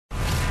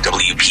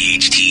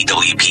WPHT,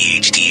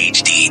 WPHT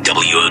HD,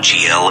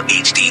 WOGL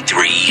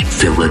HD3,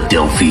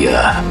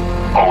 Philadelphia.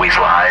 Always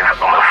live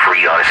on the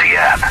free Odyssey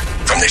app.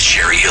 From the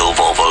Cherry Hill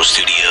Volvo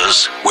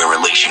Studios, where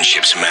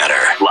relationships matter.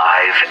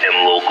 Live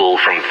and local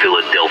from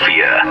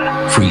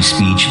Philadelphia. Free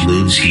speech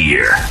lives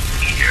here.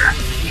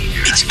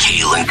 It's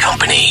Kale and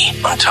Company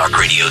on Talk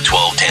Radio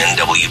 1210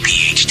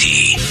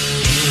 WPHT.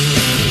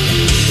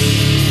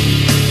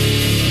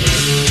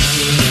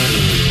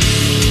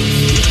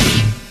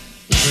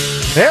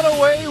 And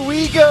away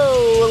we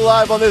go,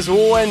 live on this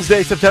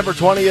Wednesday, September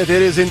 20th. It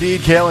is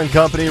indeed Kale and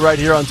Company right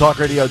here on Talk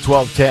Radio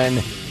 1210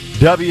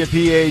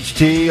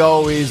 WPHT.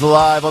 Always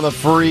live on the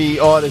free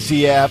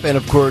Odyssey app and,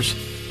 of course,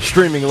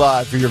 streaming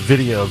live for your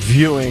video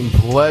viewing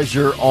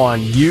pleasure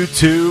on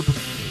YouTube.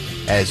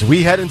 As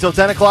we head until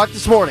 10 o'clock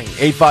this morning,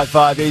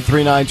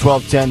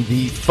 855-839-1210,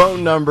 the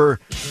phone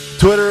number,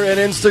 Twitter and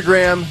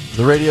Instagram,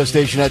 the radio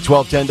station at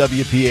 1210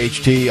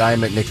 WPHT. I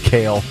am at Nick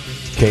Kale,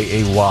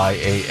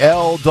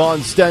 K-A-Y-A-L. Dawn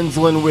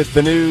Stensland with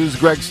the news.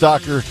 Greg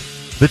Stocker,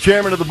 the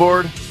chairman of the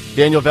board.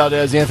 Daniel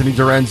Valdez, Anthony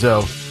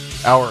Dorenzo,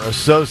 our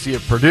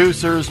associate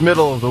producers.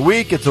 Middle of the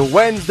week. It's a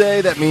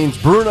Wednesday. That means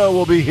Bruno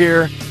will be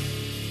here.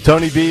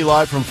 Tony B,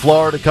 live from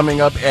Florida, coming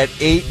up at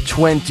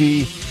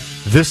 8:20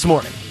 this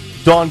morning.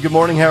 Dawn, good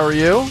morning. How are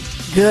you?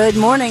 Good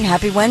morning.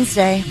 Happy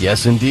Wednesday.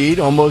 Yes, indeed.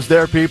 Almost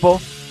there, people.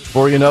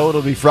 Before you know it,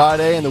 it'll be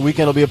Friday, and the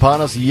weekend will be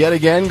upon us yet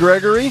again.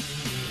 Gregory?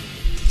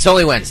 It's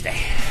only Wednesday.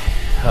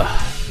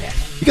 Oh, man.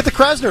 You got the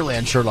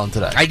Krasnerland shirt on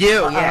today. I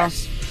do,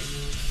 yes.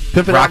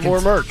 Pimping out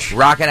more merch.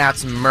 Rocking out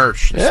some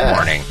merch this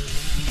morning.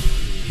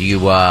 You,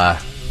 kind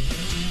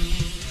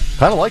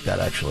of like that,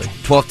 actually.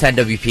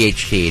 1210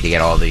 WPHT to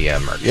get all the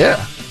merch.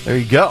 Yeah, there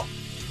you go. A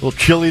little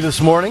chilly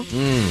this morning.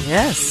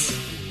 Yes.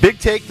 Big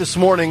take this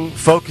morning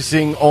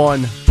focusing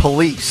on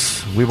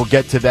police. We will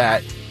get to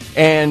that.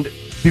 And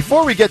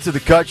before we get to the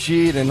cut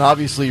sheet and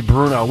obviously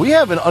Bruno, we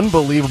have an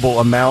unbelievable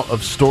amount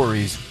of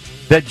stories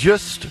that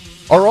just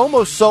are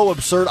almost so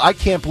absurd, I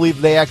can't believe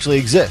they actually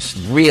exist.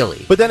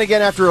 Really? But then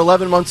again, after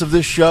 11 months of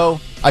this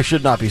show, I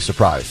should not be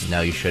surprised.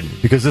 No, you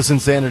shouldn't. Because this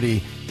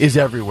insanity is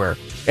everywhere.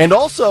 And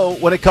also,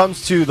 when it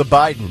comes to the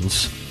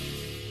Bidens,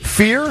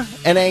 fear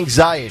and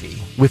anxiety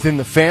within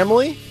the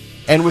family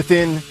and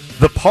within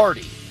the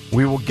party.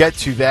 We will get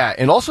to that.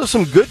 And also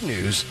some good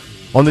news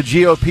on the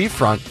GOP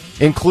front,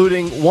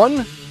 including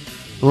one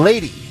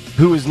lady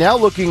who is now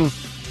looking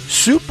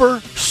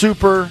super,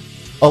 super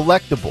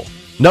electable.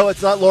 No,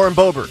 it's not Lauren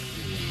Boebert.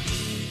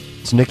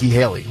 It's Nikki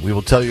Haley. We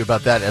will tell you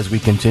about that as we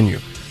continue.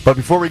 But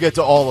before we get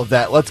to all of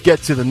that, let's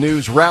get to the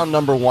news. Round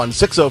number 1,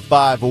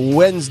 6:05,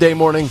 Wednesday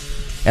morning,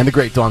 and the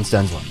great Dawn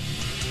Stensland.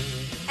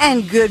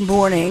 And good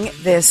morning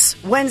this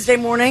Wednesday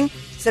morning,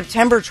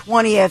 September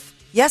 20th.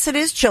 Yes, it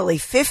is chilly,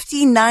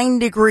 59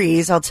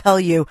 degrees. I'll tell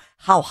you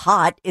how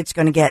hot it's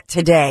going to get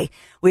today.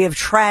 We have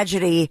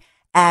tragedy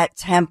at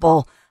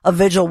Temple. A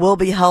vigil will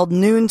be held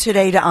noon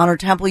today to honor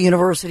Temple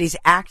University's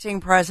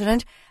acting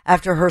president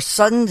after her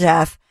sudden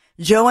death,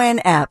 Joanne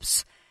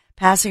Epps,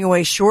 passing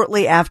away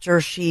shortly after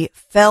she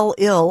fell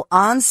ill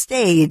on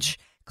stage,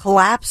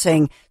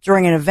 collapsing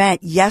during an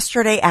event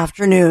yesterday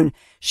afternoon.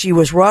 She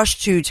was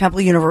rushed to Temple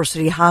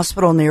University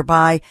Hospital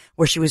nearby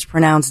where she was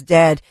pronounced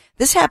dead.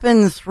 This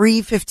happened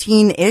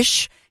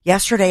 3:15-ish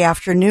yesterday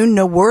afternoon.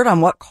 No word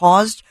on what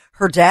caused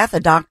her death.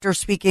 A doctor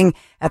speaking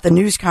at the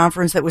news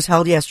conference that was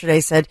held yesterday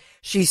said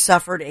she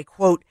suffered a,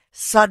 quote,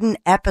 sudden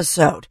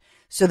episode.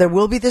 So there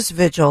will be this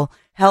vigil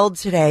held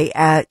today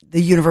at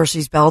the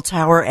university's bell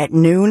tower at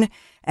noon.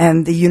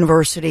 And the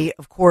university,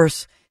 of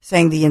course,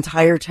 saying the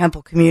entire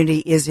Temple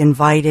community is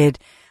invited.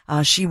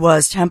 She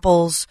was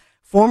Temple's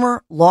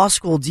former law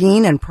school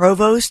dean and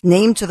provost,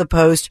 named to the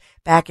post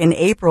back in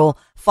April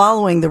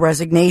following the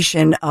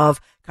resignation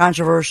of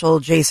controversial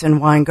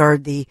Jason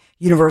Weingard, the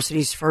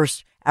university's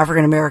first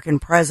African-American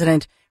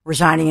president,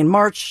 resigning in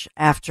March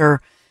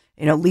after,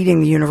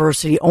 leading the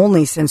university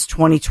only since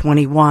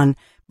 2021.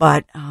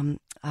 But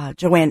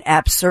Joanne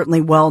Epps,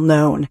 certainly well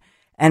known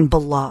and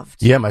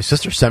beloved. Yeah, my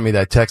sister sent me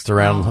that text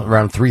around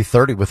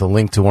 3:30 with a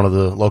link to one of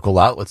the local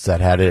outlets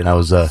that had it, and I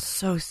was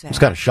so sad. I was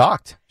kind of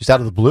shocked, just out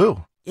of the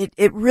blue.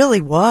 It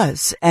really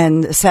was.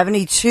 And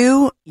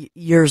 72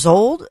 years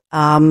old,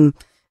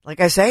 like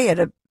I say, at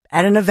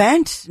an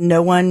event,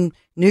 no one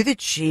knew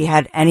that she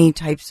had any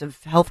types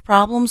of health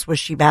problems. Was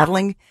she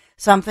battling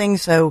something?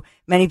 So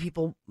many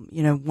people,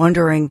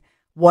 wondering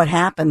what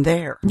happened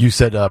there. You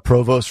said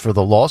provost for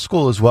the law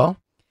school as well?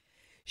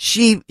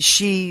 She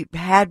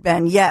had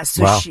been, yes.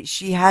 So wow.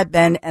 she had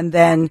been, and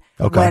then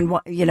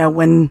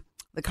when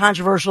the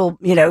controversial,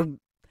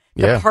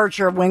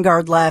 departure of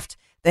Wingard left,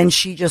 then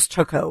she just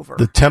took over.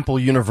 The Temple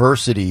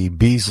University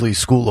Beasley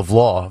School of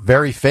Law,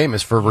 very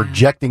famous for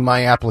rejecting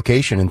my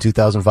application in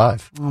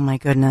 2005. Oh, my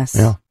goodness.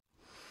 Yeah.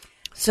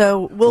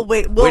 So we'll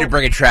wait. Way to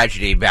bring a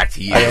tragedy back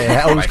to you.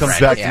 It always comes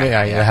back to me.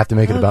 I have to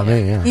make it about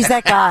me. Yeah. He's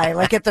that guy,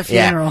 like at the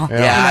funeral.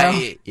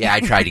 I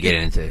tried to get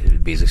into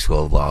Beasley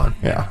School of Law.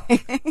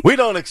 We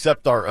don't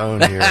accept our own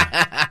here.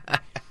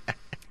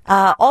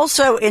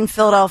 Also in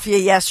Philadelphia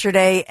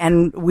yesterday,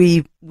 and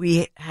we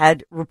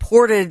had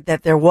reported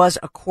that there was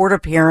a court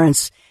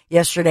appearance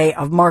yesterday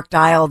of Mark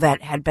Dial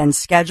that had been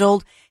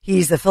scheduled.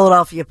 He's the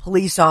Philadelphia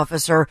police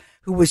officer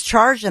who was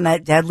charged in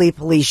that deadly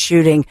police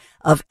shooting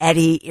of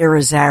Eddie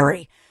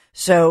Irizarry.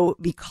 So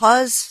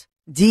because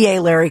DA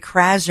Larry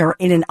Krasner,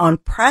 in an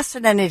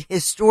unprecedented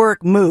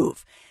historic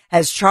move,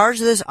 has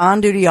charged this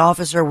on-duty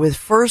officer with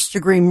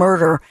first-degree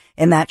murder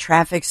in that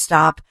traffic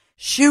stop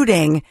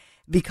shooting,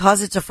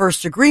 because it's a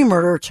first-degree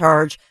murder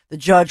charge, the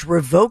judge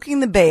revoking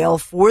the bail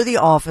for the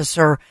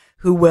officer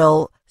who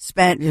will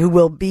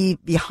be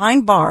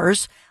behind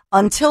bars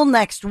until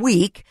next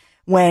week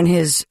when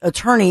his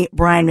attorney,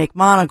 Brian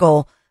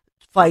McMonagle,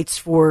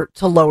 fights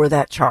to lower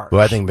that charge.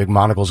 Well, I think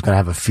McMonagle's going to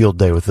have a field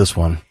day with this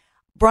one.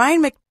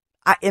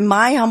 In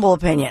my humble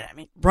opinion,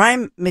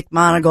 Brian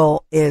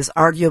McMonagle is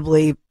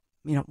arguably,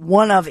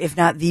 one of, if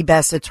not the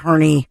best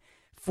attorney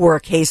for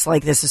a case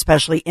like this,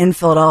 especially in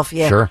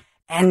Philadelphia. Sure.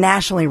 And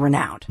nationally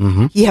renowned.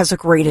 Mm-hmm. He has a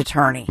great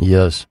attorney.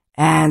 Yes.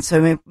 And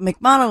so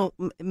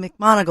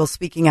McMonagle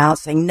speaking out,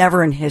 saying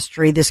never in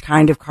history this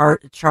kind of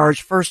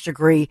charge, first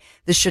degree,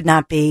 this should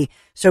not be.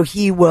 So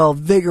he will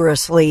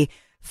vigorously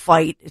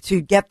fight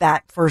to get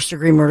that first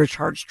degree murder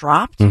charge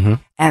dropped,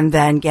 and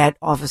then get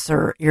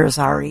Officer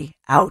Irizarry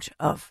out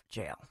of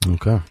jail.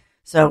 Okay.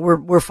 So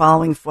we're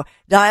following.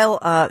 Dial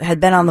had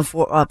been on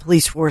the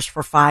police force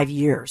for 5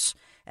 years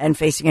and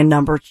facing a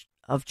number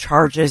of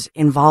charges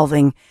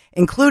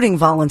including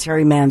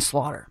voluntary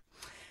manslaughter.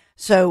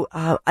 So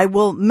I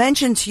will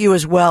mention to you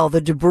as well the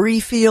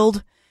debris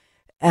field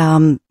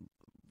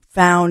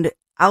found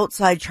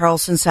outside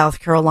Charleston, South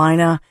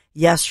Carolina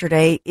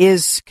yesterday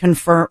is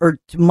confirmed, or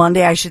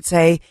Monday I should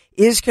say,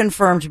 is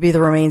confirmed to be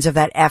the remains of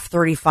that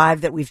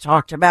F-35 that we've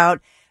talked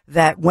about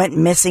that went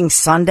missing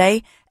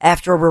Sunday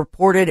after a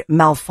reported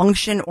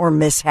malfunction or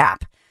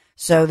mishap.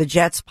 So the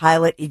jet's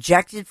pilot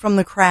ejected from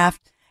the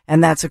craft,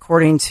 and that's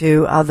according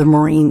to the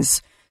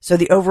Marines. So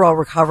the overall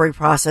recovery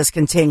process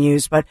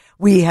continues, but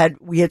we had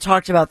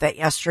talked about that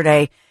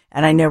yesterday,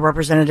 and I know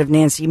Representative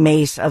Nancy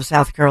Mace of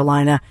South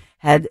Carolina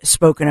had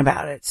spoken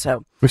about it.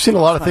 So we've seen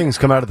a lot of things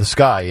come out of the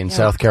sky in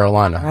South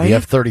Carolina. Right? The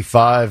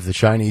F-35, the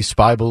Chinese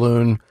spy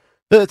balloon.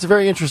 It's a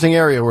very interesting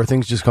area where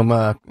things just come,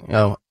 out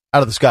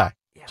of the sky,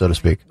 so to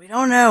speak. We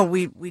don't know.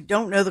 We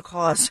don't know the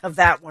cause of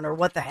that one or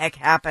what the heck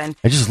happened.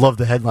 I just love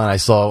the headline I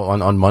saw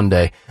on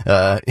Monday.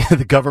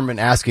 The government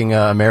asking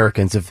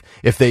Americans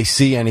if they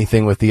see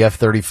anything with the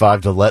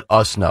F-35 to let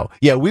us know.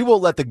 Yeah, we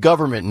will let the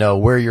government know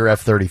where your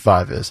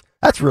F-35 is.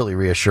 That's really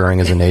reassuring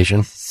as a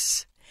nation.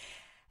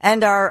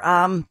 And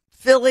our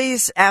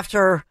Phillies,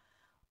 after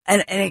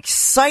an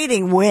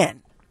exciting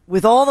win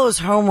with all those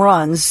home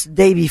runs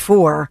day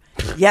before,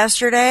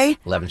 yesterday.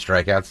 11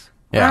 strikeouts.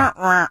 Yeah.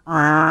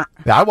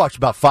 I watched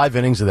about 5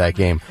 innings of that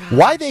game.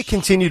 Why they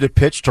continue to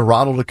pitch to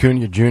Ronald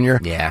Acuna Jr.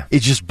 Yeah.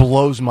 It just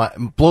blows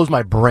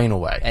my brain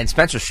away. And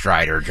Spencer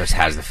Strider just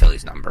has the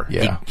Phillies number.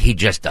 Yeah. He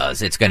just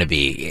does. It's going to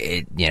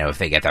be, if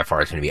they get that far,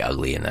 it's going to be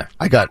ugly in the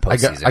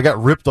postseason. I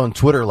got ripped on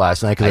Twitter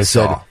last night because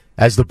I said,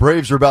 as the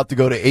Braves are about to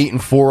go to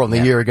 8-4 on the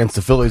year against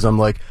the Phillies, I'm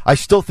like, I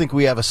still think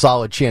we have a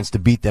solid chance to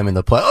beat them in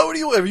the play.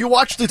 Oh, have you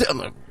watched it? I'm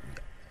like,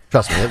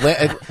 trust me,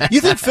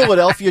 you think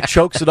Philadelphia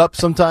chokes it up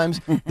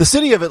sometimes? The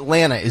city of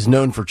Atlanta is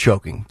known for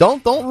choking.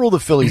 Don't rule the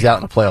Phillies out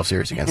in a playoff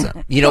series against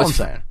them. You know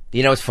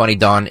what's funny,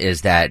 Don,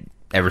 is that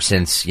ever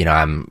since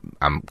I'm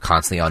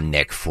constantly on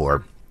Nick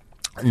for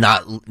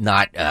not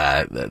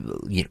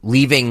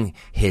leaving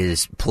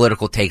his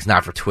political takes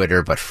not for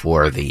Twitter but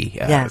for the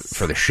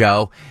for the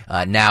show.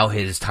 Now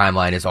his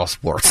timeline is all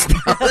sports. So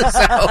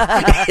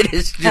it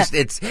is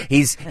just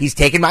he's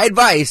taken my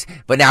advice,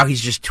 but now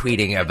he's just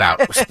tweeting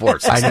about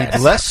sports. I need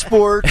less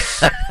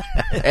sports.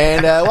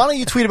 And why don't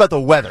you tweet about the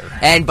weather?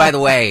 And by the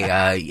way,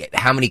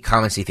 how many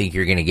comments do you think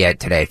you're going to get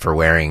today for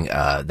wearing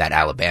that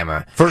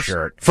Alabama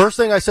shirt? First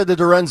thing I said to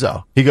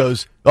Dorenzo, he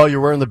goes, "Oh, you're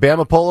wearing the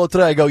Bama polo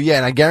today?" I go, "Yeah,"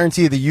 and I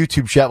guarantee the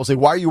YouTube chat will say,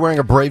 "Why are you wearing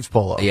a Braves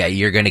polo?" Yeah,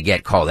 you're going to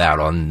get called out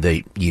on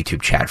the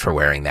YouTube chat for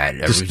wearing that.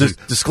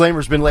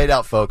 Disclaimer's been laid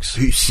out, folks.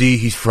 See,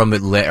 he's from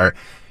Atlanta. Or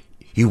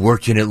he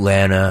worked in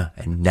Atlanta,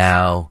 and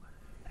now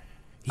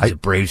he's a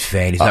Braves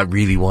fan. He's not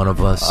really one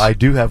of us. I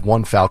do have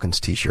one Falcons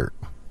T-shirt,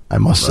 I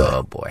must say.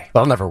 Oh, boy.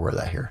 But I'll never wear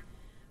that here.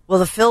 Well,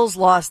 the Phils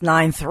lost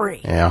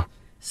 9-3. Yeah.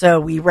 So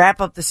we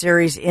wrap up the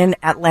series in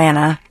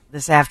Atlanta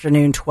this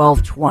afternoon,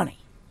 12:20.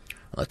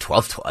 A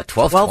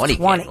 12:20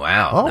 game.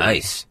 Wow,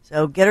 nice.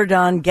 So get her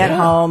done, get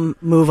home,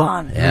 move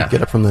on. Yeah.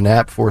 Get up from the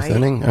nap, fourth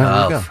inning.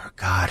 For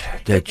God.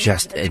 They're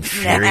just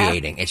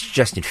infuriating. It's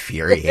just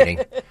infuriating.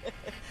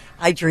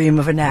 I dream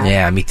of a nap.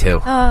 Yeah, me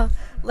too.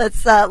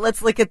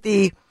 Let's look at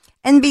the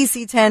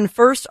NBC 10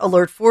 first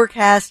alert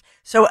forecast.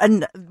 So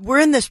we're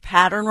in this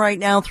pattern right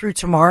now through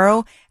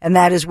tomorrow, and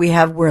that is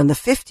we're in the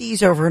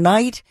 50s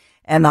overnight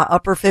and the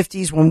upper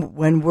 50s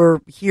when we're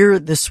here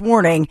this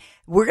morning.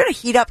 We're going to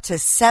heat up to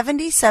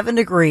 77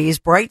 degrees,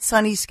 bright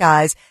sunny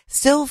skies,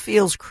 still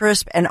feels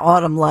crisp and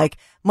autumn-like.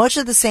 Much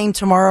of the same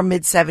tomorrow,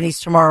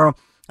 mid-70s tomorrow.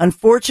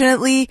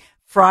 Unfortunately,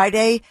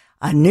 Friday,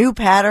 a new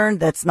pattern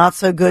that's not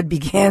so good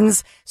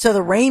begins. So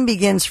the rain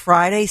begins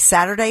Friday,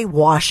 Saturday,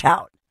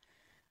 washout.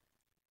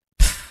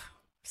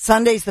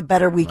 Sunday's the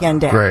better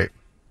weekend day. Great.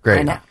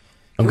 I know.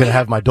 I'm going to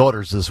have my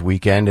daughters this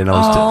weekend, and I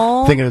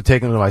was thinking of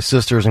taking them to my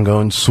sisters and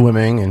going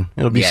swimming, and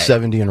it'll be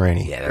 70 and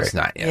rainy. Yeah, that's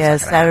not. Yeah,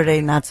 Saturday,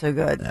 not so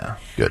good. Yeah,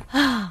 good.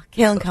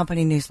 Kale and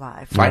Company News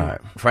Live.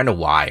 Find a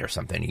Y or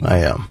something.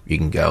 You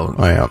can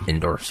go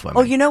indoor swimming.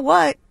 Oh, you know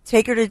what?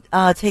 Take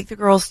the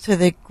girls to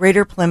the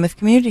Greater Plymouth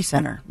Community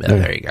Center.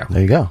 There you go.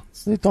 There you go.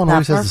 Dawn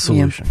always has the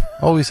solution.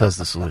 Always has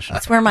the solution.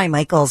 That's where my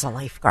Michael's a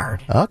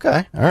lifeguard.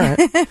 Okay. All right.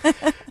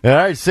 All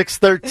right.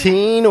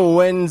 6:13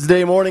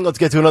 Wednesday morning. Let's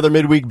get to another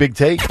midweek Big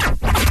Take.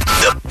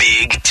 The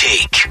Big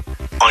Take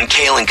on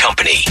Kale and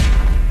Company.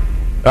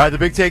 All right. The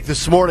Big Take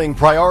this morning,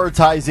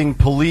 prioritizing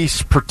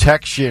police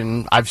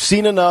protection. I've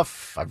seen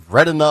enough. I've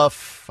read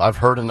enough. I've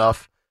heard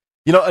enough.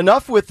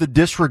 Enough with the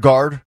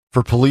disregard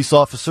for police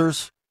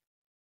officers.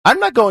 I'm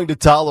not going to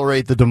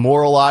tolerate the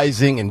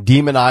demoralizing and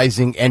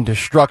demonizing and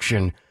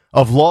destruction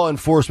of law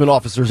enforcement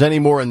officers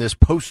anymore in this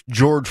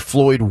post-George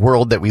Floyd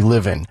world that we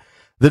live in.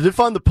 The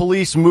Defund the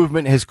Police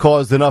movement has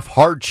caused enough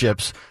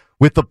hardships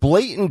with the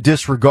blatant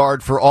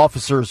disregard for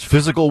officers'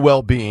 physical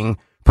well-being,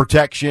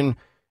 protection,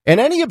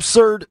 and any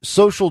absurd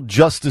social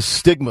justice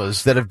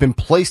stigmas that have been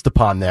placed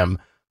upon them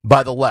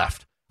by the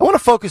left. I want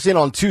to focus in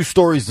on two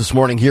stories this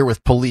morning here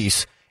with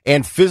police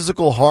and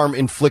physical harm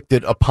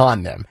inflicted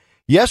upon them.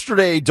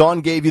 Yesterday, Dawn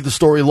gave you the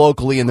story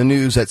locally in the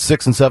news at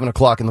 6 and 7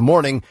 o'clock in the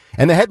morning,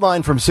 and the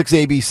headline from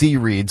 6ABC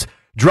reads,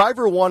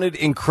 "Driver wanted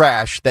in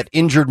crash that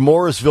injured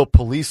Morrisville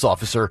police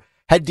officer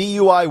had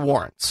DUI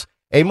warrants."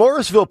 A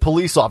Morrisville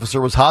police officer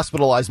was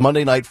hospitalized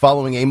Monday night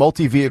following a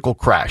multi-vehicle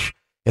crash.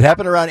 It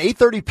happened around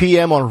 8:30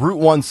 p.m. on Route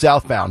 1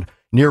 southbound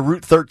near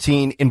Route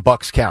 13 in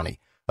Bucks County.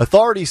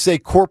 Authorities say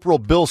Corporal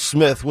Bill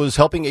Smith was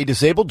helping a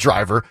disabled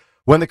driver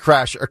when the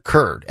crash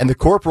occurred, and the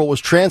corporal was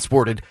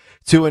transported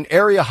to an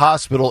area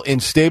hospital in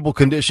stable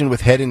condition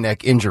with head and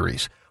neck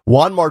injuries.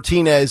 Juan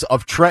Martinez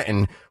of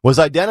Trenton was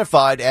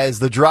identified as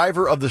the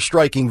driver of the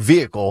striking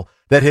vehicle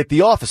that hit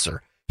the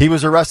officer. He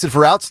was arrested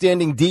for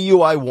outstanding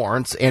DUI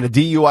warrants and a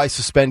DUI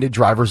suspended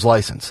driver's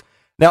license.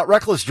 Now,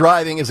 reckless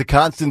driving is a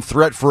constant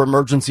threat for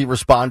emergency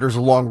responders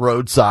along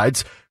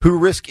roadsides who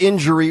risk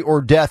injury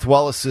or death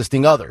while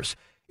assisting others.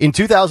 In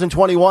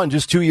 2021,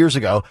 just 2 years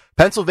ago,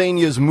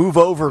 Pennsylvania's Move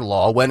Over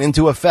law went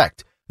into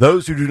effect.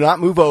 Those who do not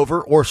move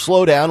over or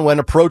slow down when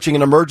approaching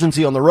an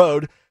emergency on the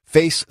road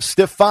face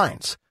stiff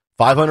fines.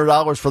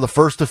 $500 for the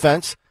first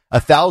offense,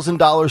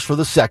 $1,000 for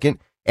the second,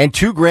 and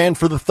 $2,000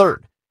 for the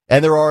third.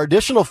 And there are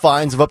additional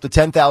fines of up to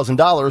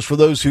 $10,000 for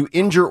those who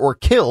injure or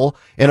kill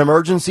an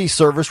emergency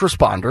service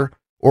responder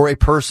or a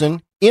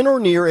person in or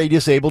near a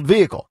disabled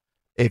vehicle.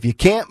 If you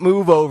can't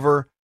move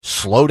over,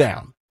 slow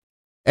down.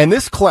 And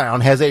this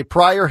clown has a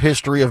prior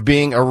history of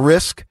being a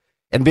risk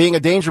and being a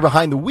danger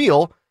behind the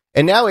wheel.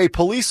 And now a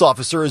police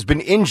officer has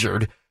been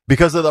injured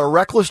because of the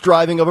reckless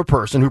driving of a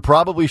person who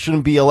probably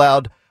shouldn't be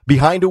allowed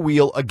behind a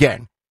wheel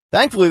again.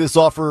 Thankfully, this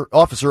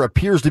officer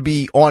appears to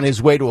be on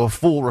his way to a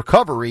full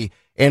recovery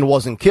and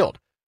wasn't killed,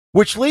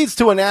 which leads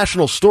to a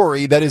national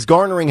story that is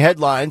garnering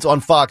headlines on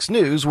Fox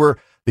News where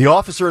the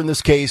officer in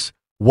this case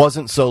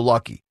wasn't so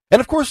lucky. And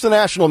of course, the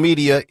national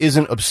media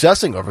isn't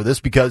obsessing over this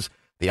because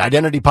the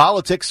identity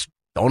politics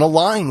don't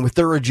align with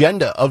their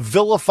agenda of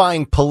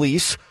vilifying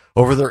police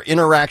over their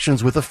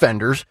interactions with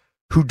offenders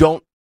who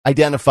don't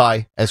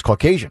identify as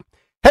Caucasian.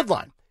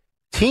 Headline: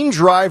 Teen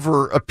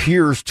driver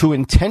appears to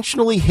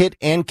intentionally hit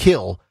and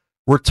kill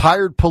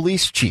retired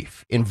police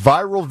chief in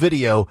viral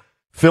video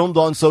filmed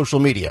on social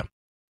media.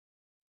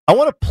 I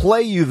want to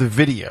play you the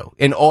video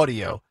and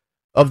audio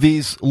of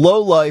these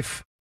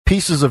low-life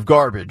pieces of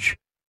garbage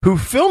who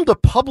filmed a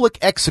public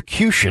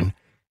execution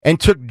and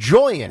took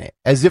joy in it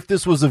as if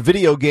this was a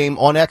video game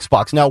on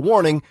Xbox. Now,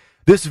 warning,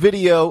 this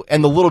video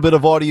and the little bit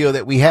of audio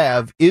that we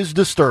have is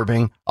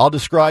disturbing. I'll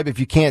describe if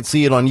you can't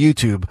see it on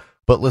YouTube,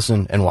 but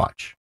listen and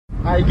watch.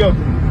 All right, go.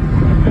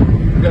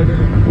 Go.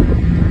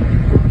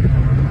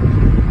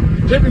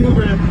 Let me move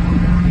around.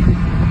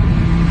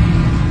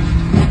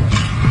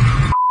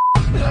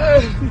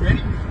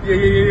 Ready?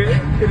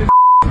 Yeah.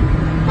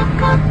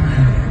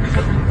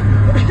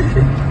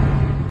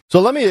 So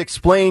let me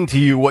explain to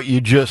you what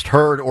you just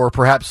heard or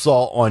perhaps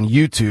saw on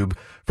YouTube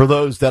for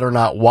those that are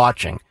not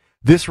watching.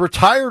 This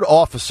retired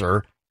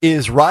officer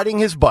is riding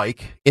his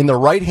bike in the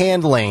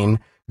right-hand lane,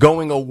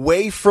 going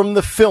away from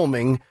the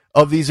filming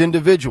of these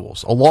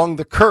individuals along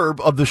the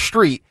curb of the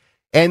street,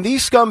 and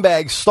these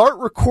scumbags start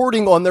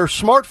recording on their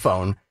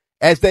smartphone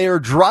as they are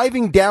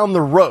driving down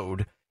the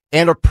road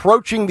and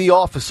approaching the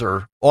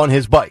officer on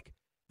his bike.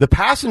 The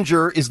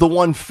passenger is the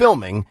one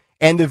filming,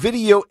 and the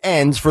video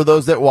ends, for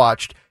those that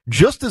watched,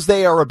 just as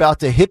they are about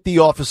to hit the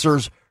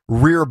officer's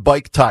rear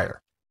bike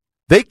tire.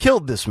 They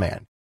killed this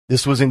man.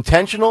 This was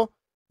intentional.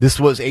 This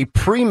was a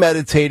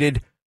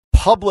premeditated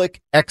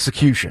public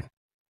execution.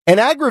 And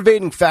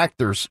aggravating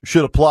factors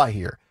should apply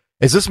here,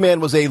 as this man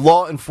was a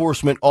law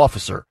enforcement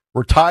officer,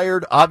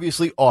 retired,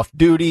 obviously off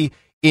duty,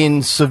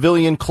 in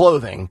civilian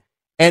clothing,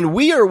 And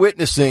we are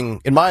witnessing,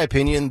 in my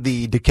opinion,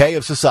 the decay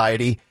of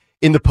society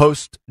in the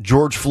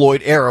post-George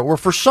Floyd era, where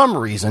for some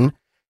reason,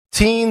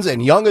 teens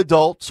and young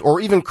adults, or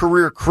even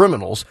career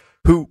criminals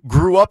who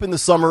grew up in the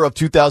summer of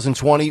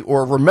 2020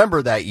 or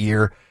remember that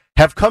year,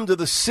 have come to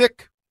the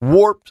sick,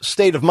 warped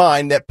state of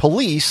mind that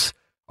police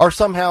are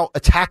somehow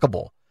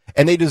attackable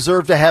and they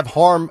deserve to have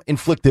harm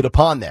inflicted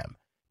upon them.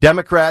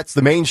 Democrats,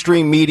 the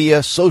mainstream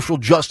media, social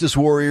justice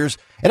warriors,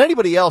 and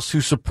anybody else who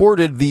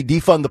supported the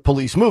defund the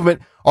police movement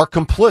are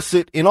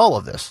complicit in all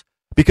of this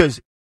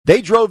because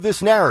they drove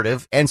this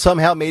narrative and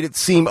somehow made it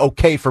seem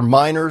okay for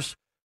minors,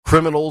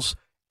 criminals,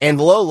 and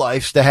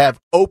lowlifes to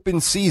have open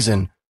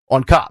season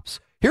on cops.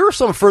 Here are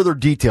some further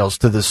details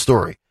to this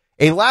story.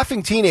 A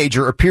laughing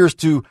teenager appears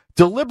to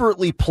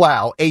deliberately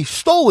plow a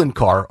stolen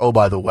car, oh,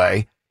 by the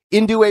way,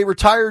 into a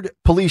retired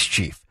police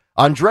chief,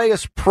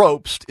 Andreas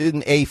Probst,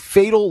 in a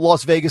fatal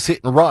Las Vegas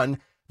hit and run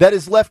that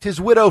has left his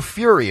widow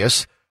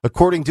furious,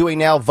 according to a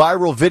now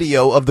viral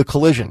video of the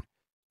collision.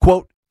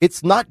 Quote,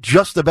 "It's not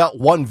just about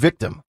one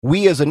victim.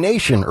 We as a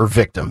nation are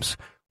victims.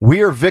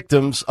 We are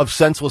victims of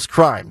senseless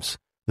crimes,"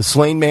 the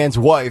slain man's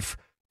wife,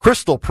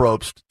 Crystal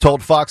Probst,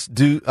 told Fox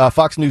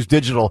News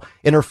Digital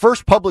in her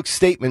first public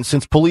statement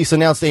since police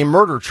announced a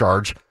murder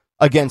charge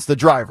against the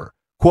driver.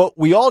 Quote,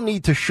 "We all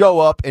need to show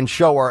up and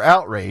show our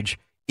outrage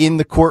in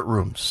the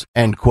courtrooms,"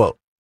 end quote.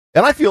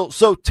 And I feel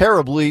so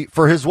terribly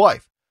for his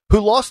wife, who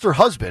lost her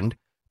husband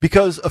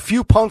because a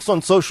few punks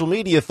on social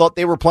media thought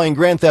they were playing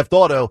Grand Theft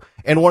Auto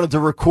and wanted to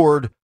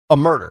record a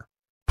murder.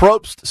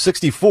 Probst,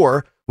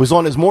 64, was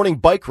on his morning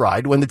bike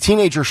ride when the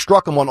teenager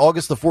struck him on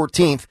August the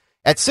 14th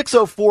at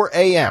 6:04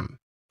 a.m.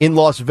 in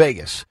Las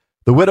Vegas.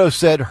 The widow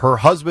said her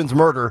husband's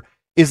murder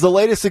is the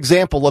latest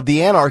example of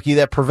the anarchy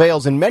that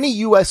prevails in many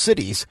U.S.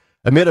 cities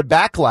amid a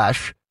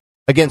backlash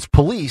against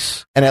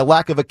police and a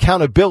lack of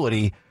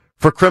accountability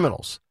for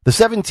criminals. The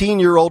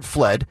 17-year-old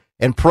fled,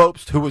 and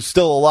Probst, who was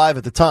still alive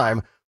at the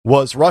time,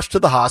 was rushed to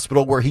the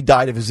hospital where he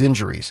died of his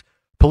injuries.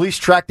 Police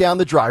tracked down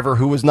the driver,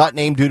 who was not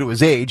named due to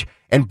his age,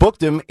 and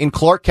booked him in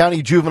Clark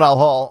County Juvenile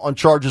Hall on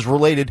charges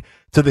related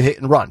to the hit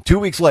and run. 2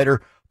 weeks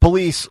later,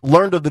 police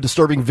learned of the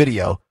disturbing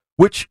video,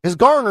 which has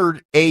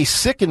garnered a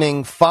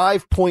sickening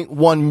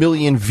 5.1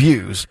 million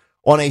views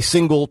on a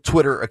single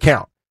Twitter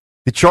account.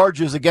 The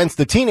charges against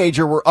the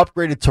teenager were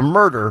upgraded to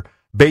murder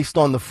based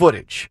on the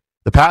footage.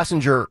 The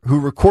passenger who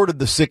recorded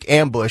the sick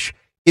ambush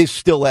is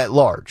still at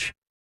large.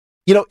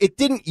 You know, it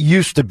didn't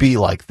used to be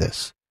like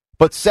this,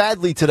 but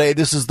sadly today,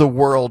 this is the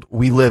world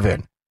we live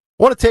in.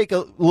 I want to take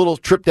a little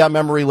trip down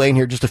memory lane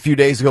here just a few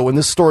days ago when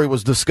this story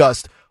was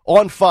discussed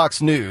on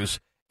Fox News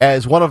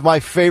as one of my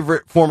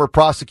favorite former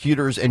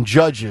prosecutors and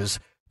judges,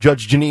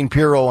 Judge Jeanine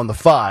Pirro on the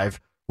 5,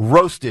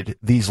 roasted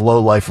these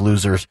low-life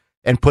losers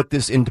and put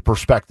this into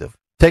perspective.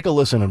 Take a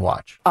listen and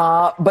watch.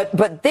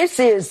 But this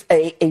is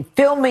a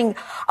filming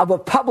of a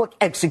public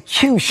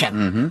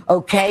execution,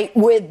 okay,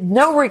 with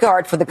no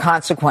regard for the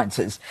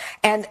consequences.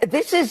 And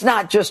this is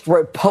not just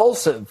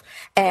repulsive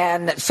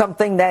and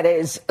something that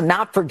is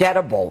not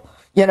forgettable.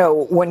 You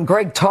know, when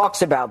Greg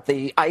talks about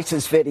the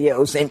ISIS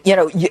videos and, you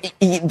know,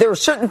 there are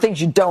certain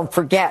things you don't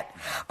forget.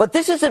 But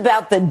this is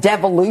about the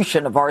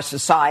devolution of our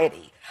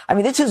society. I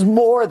mean, this is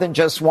more than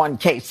just one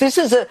case.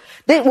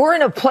 We're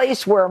in a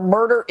place where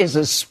murder is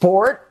a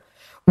sport,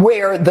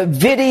 where the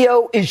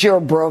video is your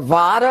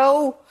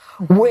bravado,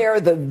 where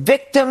the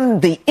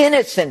victim, the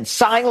innocent,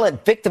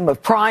 silent victim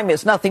of crime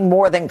is nothing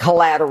more than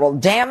collateral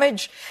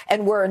damage,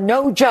 and where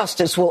no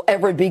justice will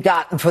ever be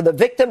gotten for the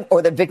victim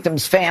or the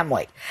victim's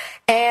family.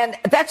 And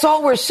that's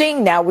all we're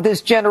seeing now with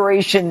this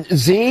Generation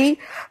Z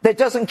that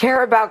doesn't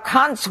care about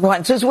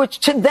consequences, which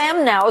to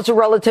them now is a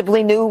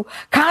relatively new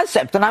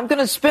concept. And I'm going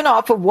to spin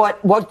off of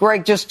what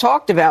Greg just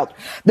talked about.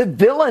 The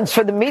villains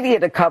for the media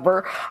to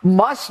cover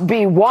must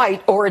be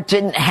white or it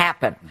didn't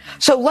happen.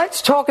 So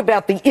let's talk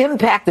about the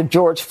impact of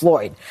George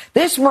Floyd.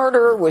 This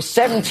murderer was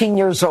 17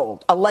 years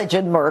old,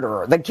 alleged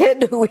murderer. The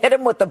kid who hit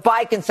him with the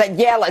bike and said,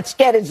 "Yeah, let's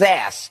get his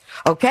ass."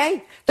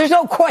 Okay? There's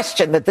no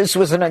question that this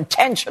was an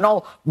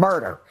intentional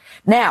murder.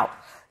 Now,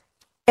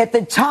 at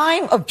the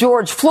time of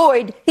George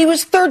Floyd, he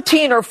was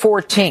 13 or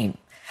 14.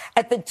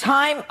 At the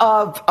time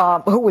of,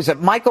 who was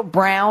it, Michael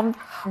Brown?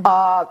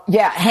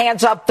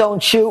 Hands up,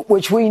 don't shoot,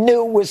 which we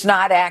knew was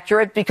not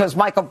accurate because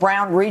Michael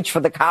Brown reached for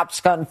the cop's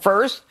gun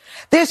first.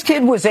 This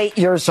kid was 8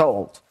 years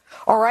old.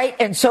 All right.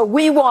 And so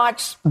we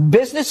watched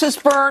businesses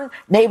burn,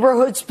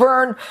 neighborhoods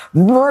burn,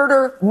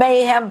 murder,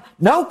 mayhem,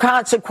 no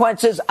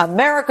consequences.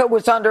 America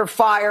was under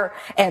fire.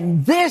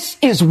 And this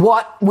is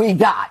what we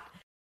got.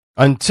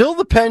 Until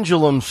the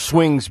pendulum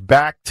swings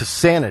back to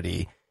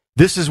sanity,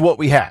 this is what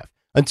we have.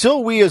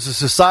 Until we as a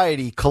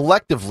society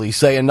collectively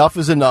say enough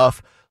is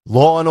enough,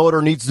 law and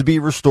order needs to be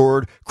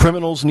restored,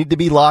 criminals need to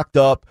be locked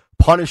up,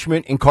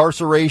 punishment,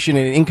 incarceration,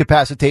 and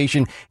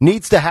incapacitation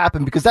needs to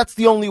happen because that's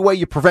the only way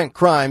you prevent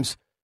crimes,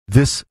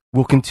 this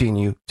will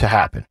continue to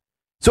happen.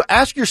 So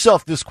ask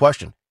yourself this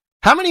question.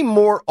 How many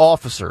more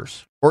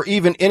officers or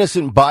even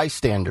innocent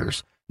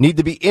bystanders need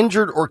to be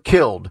injured or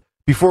killed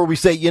before we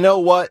say, you know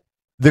what?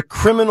 the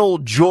criminal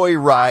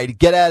joyride,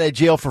 get out of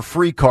jail for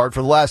free card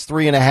for the last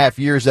 3.5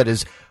 years that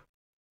has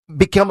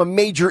become a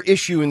major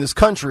issue in this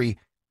country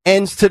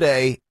ends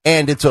today,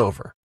 and it's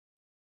over.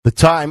 The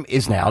time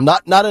is now.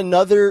 Not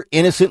another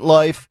innocent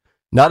life,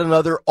 not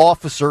another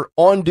officer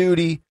on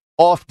duty,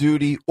 off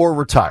duty, or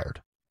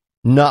retired.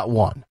 Not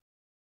one.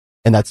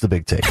 And that's the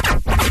big take.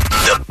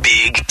 The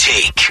Big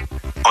Take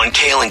on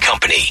Kale &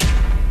 Company.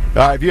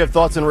 All right, if you have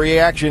thoughts and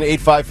reaction,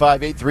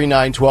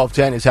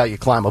 855-839-1210 is how you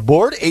climb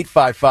aboard.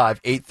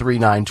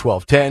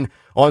 855-839-1210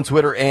 on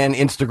Twitter and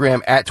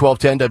Instagram at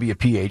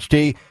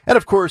 1210WPHT. And,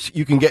 of course,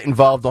 you can get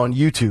involved on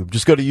YouTube.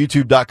 Just go to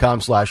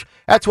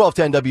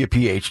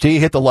youtube.com/@1210WPHT,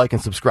 hit the like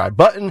and subscribe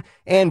button,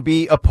 and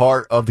be a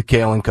part of the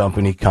Kale &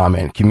 Company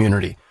comment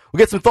community. We'll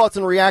get some thoughts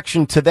and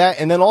reaction to that,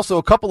 and then also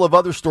a couple of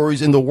other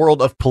stories in the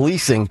world of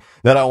policing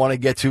that I want to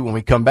get to when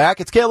we come back.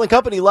 It's Kale &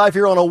 Company live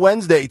here on a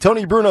Wednesday.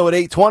 Tony Bruno at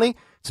 8:20.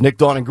 It's Nick,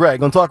 Dawn, and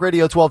Greg on Talk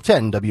Radio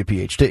 1210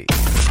 WPHT.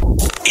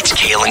 It's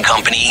Kale &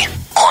 Company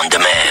on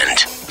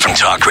demand from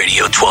Talk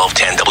Radio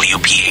 1210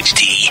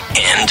 WPHT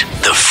and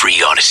the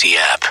free Odyssey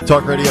app.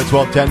 Talk Radio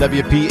 1210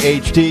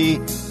 WPHT.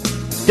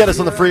 Get us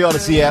on the free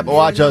Odyssey app.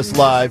 Watch us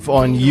live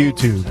on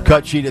YouTube.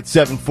 Cut sheet at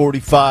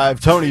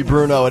 7:45. Tony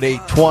Bruno at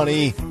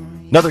 8:20.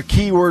 Another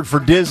keyword for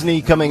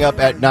Disney coming up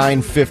at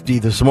 9:50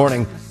 this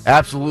morning.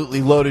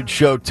 Absolutely loaded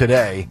show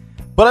today.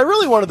 But I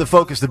really wanted to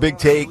focus the big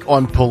take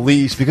on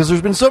police because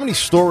there's been so many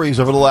stories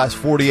over the last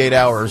 48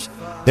 hours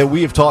that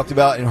we have talked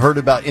about and heard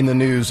about in the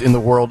news in the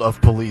world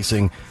of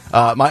policing.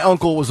 My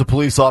uncle was a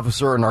police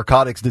officer, a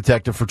narcotics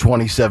detective for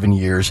 27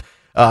 years.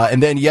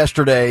 And then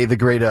yesterday, the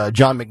great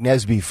John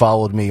McNesby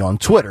followed me on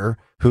Twitter,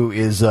 who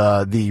is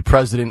the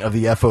president of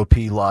the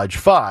FOP Lodge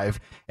 5.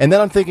 And then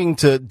I'm thinking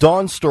to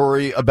Dawn's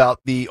story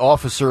about the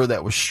officer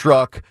that was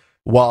struck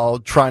while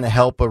trying to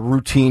help a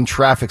routine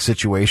traffic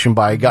situation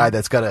by a guy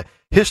that's got a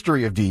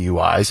history of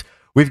DUIs.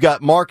 We've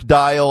got Mark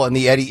Dial and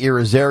the Eddie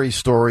Irizarry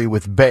story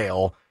with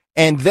bail.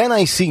 And then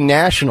I see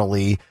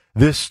nationally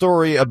this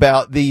story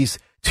about these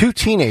two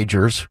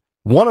teenagers,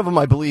 one of them,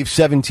 I believe,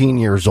 17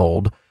 years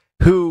old,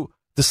 who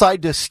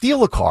decide to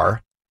steal a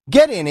car,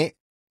 get in it,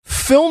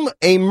 film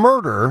a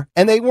murder,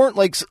 and they weren't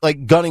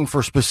like gunning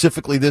for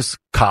specifically this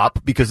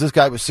cop because this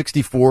guy was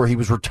 64, he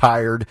was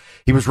retired,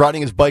 he was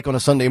riding his bike on a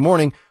Sunday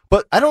morning,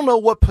 but I don't know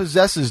what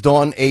possesses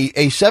Dawn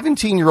a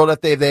 17-year-old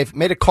that they've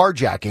made a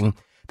carjacking.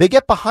 They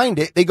get behind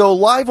it, they go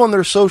live on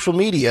their social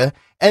media,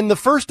 and the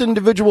first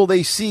individual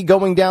they see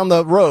going down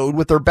the road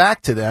with their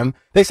back to them,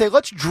 they say,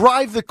 let's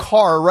drive the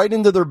car right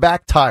into their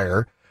back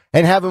tire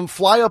and have him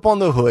fly up on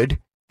the hood.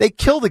 They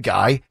kill the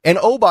guy, and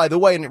oh, by the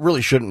way, and it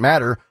really shouldn't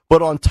matter,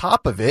 but on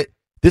top of it,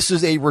 this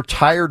is a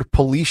retired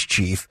police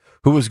chief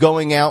who was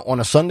going out on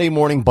a Sunday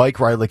morning bike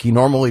ride like he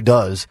normally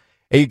does.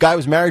 A guy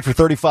was married for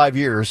 35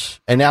 years,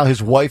 and now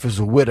his wife is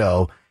a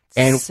widow.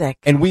 And Sick.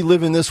 And we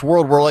live in this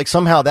world where, like,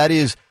 somehow that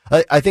is,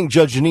 I think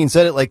Judge Janine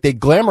said it, like, they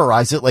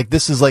glamorize it like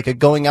this is like a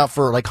going out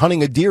for, like,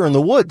 hunting a deer in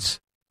the woods.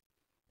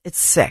 It's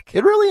sick.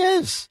 It really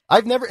is.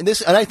 And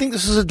I think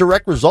this is a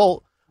direct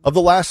result of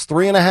the last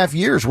 3.5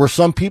 years where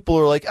some people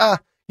are like,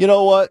 you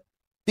know what?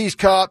 These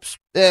cops,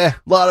 a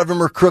lot of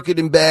them are crooked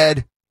and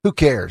bad. Who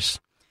cares?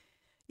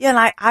 Yeah,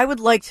 and I would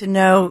like to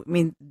know, I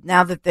mean,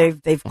 now that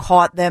they've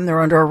caught them,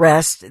 they're under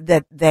arrest,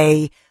 that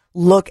they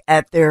look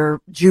at their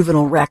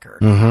juvenile record.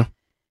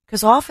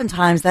 Because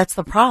oftentimes that's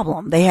the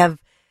problem. They have,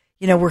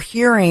 we're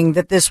hearing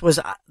that this was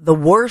the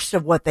worst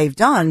of what they've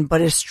done,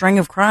 but a string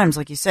of crimes,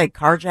 like you said,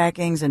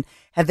 carjackings, and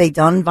have they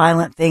done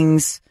violent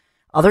things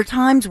other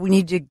times? We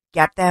need to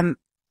get them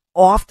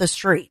off the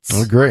streets.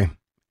 I agree.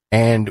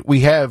 And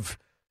we have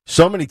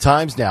so many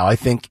times now, I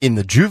think, in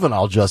the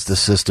juvenile justice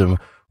system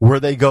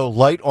where they go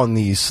light on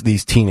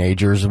these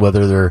teenagers,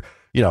 whether they're,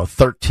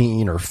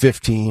 13 or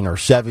 15 or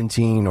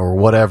 17 or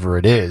whatever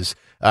it is.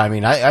 I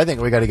mean, I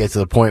think we got to get to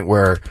the point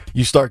where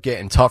you start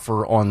getting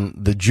tougher on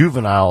the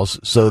juveniles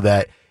so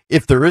that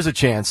if there is a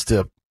chance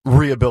to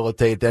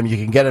rehabilitate them, you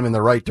can get them in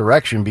the right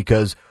direction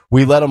because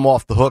we let them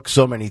off the hook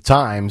so many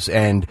times.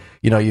 And,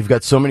 you've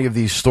got so many of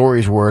these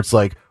stories where it's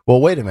like, well,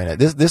 wait a minute,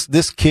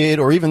 this kid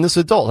or even this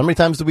adult, how many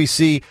times do we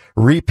see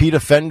repeat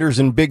offenders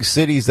in big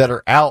cities that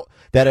are out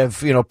that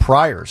have,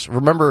 priors?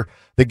 Remember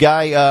the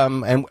guy,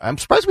 and I'm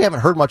surprised we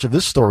haven't heard much of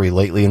this story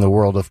lately in the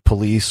world of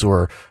police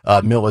or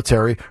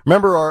military.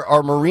 Remember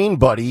our Marine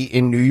buddy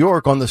in New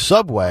York on the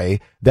subway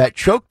that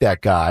choked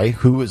that guy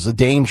who was a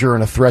danger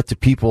and a threat to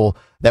people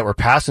that were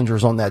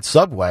passengers on that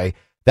subway.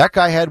 That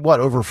guy had,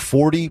 over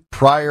 40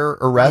 prior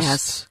arrests?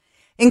 Yes.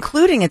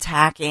 Including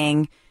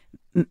attacking,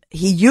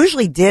 he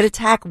usually did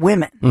attack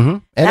women. Mm-hmm.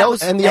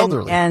 And the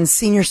elderly. And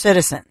senior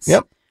citizens.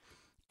 Yep.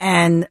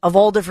 And of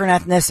all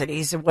different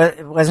ethnicities.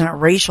 It wasn't a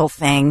racial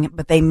thing,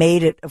 but they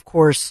made it, of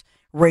course,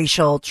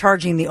 racial,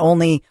 charging the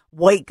only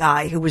white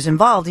guy who was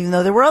involved, even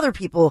though there were other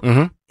people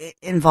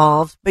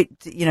involved. But,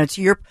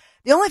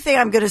 the only thing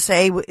I'm going to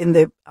say in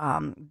the,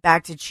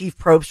 back to Chief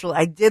Probst,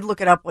 I did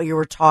look it up while you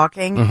were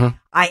talking. Mm-hmm.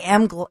 I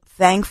am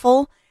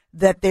thankful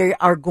that they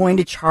are going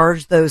to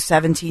charge those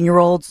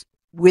 17-year-olds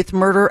with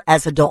murder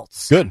as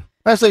adults. Good.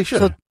 As they should.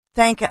 So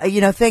thank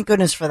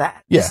goodness for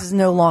that. Yeah. This is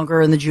no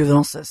longer in the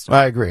juvenile system.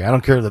 I agree. I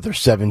don't care that they're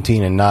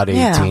 17 and not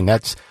 18. Yeah.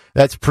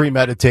 That's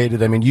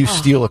premeditated. I mean, you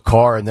steal a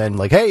car and then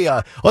like, hey,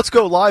 let's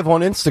go live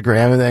on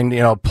Instagram and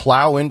then,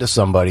 plow into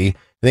somebody.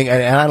 And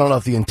I don't know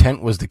if the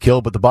intent was to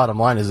kill, but the bottom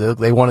line is that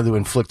they wanted to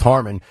inflict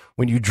harm. And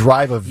when you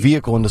drive a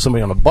vehicle into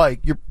somebody on a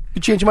bike, you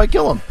might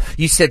kill them.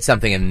 You said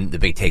something in the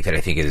big take that I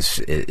think is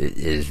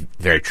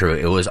very true.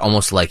 It was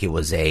almost like it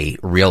was a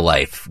real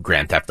life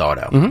Grand Theft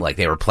Auto. Mm-hmm. Like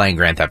they were playing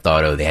Grand Theft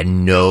Auto. They had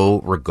no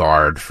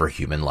regard for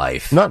human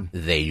life. None.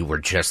 They were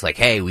just like,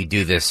 hey, we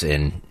do this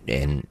in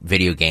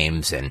video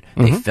games, and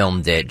they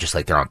filmed it just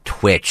like they're on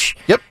Twitch.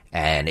 Yep.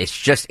 And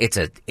it's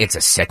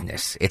a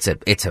sickness. It's a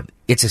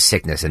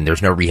sickness, and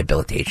there's no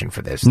rehabilitation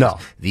for this. No.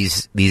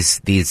 These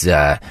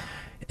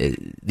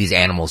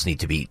animals need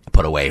to be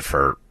put away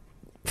for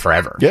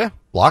forever. Yeah.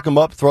 Lock them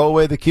up, throw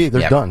away the key.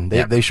 They're done.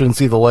 They shouldn't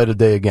see the light of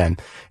day again.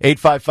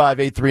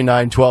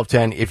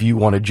 855-839-1210 if you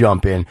want to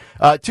jump in.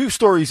 Two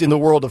stories in the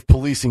world of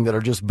policing that are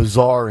just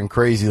bizarre and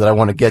crazy that I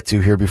want to get to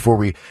here before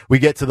we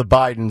get to the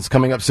Bidens.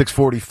 Coming up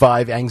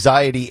 6:45,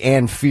 anxiety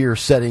and fear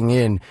setting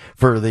in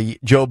for the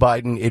Joe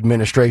Biden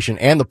administration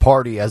and the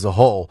party as a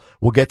whole.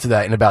 We'll get to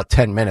that in about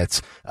 10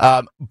 minutes.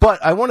 But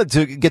I wanted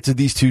to get to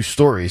these two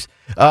stories.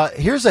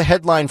 Here's a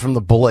headline from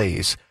the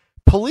Blaze.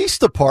 Police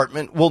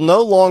department will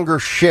no longer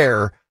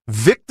share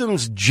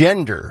victim's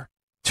gender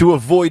to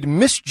avoid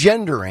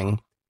misgendering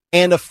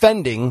and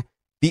offending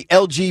the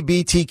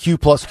LGBTQ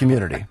plus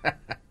community.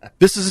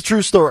 This is a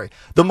true story.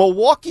 The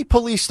Milwaukee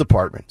Police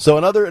Department, so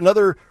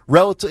another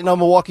relative,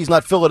 Milwaukee's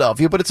not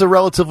Philadelphia, but it's a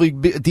relatively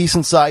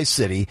decent-sized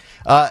city.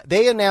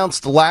 They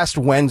announced last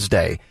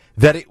Wednesday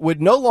that it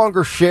would no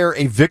longer share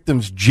a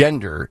victim's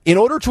gender in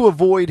order to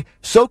avoid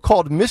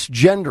so-called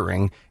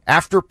misgendering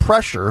after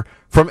pressure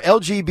from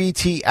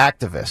LGBT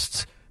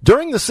activists.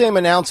 During the same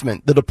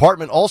announcement, the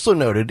department also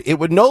noted it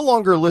would no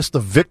longer list the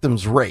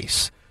victim's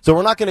race. So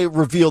we're not going to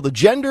reveal the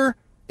gender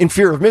in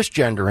fear of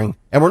misgendering,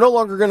 and we're no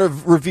longer going to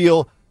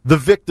reveal the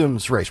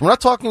victim's race. We're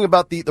not talking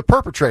about the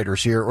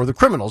perpetrators here or the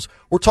criminals.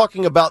 We're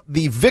talking about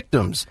the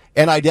victims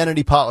and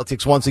identity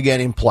politics once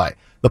again in play.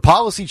 The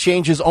policy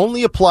changes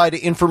only apply to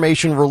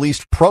information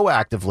released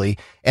proactively,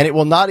 and it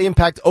will not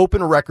impact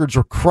open records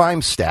or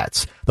crime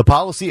stats. The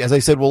policy, as I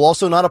said, will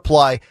also not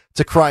apply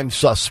to crime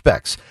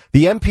suspects.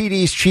 The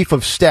MPD's chief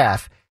of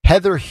staff,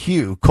 Heather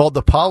Hugh, called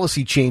the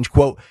policy change,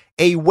 quote,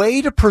 a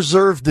way to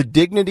preserve the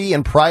dignity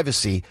and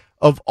privacy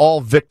of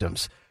all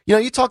victims. You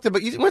want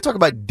to talk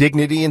about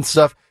dignity and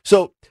stuff.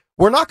 So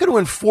we're not going to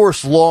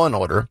enforce law and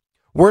order.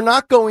 We're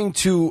not going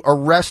to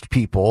arrest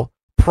people,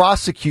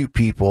 prosecute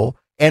people,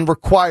 and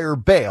require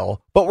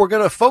bail, but we're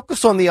going to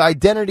focus on the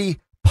identity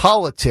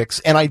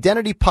politics and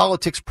identity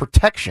politics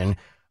protection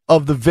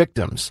of the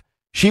victims.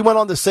 She went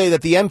on to say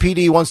that the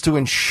MPD wants to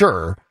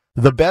ensure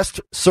the best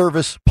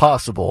service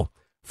possible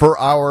for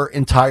our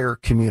entire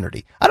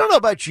community. I don't know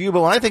about you,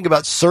 but when I think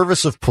about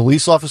service of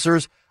police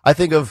officers, I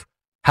think of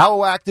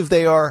how active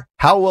they are,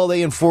 how well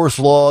they enforce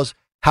laws,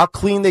 how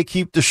clean they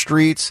keep the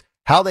streets,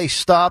 how they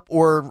stop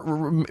or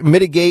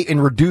mitigate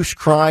and reduce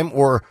crime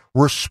or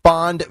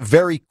respond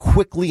very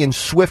quickly and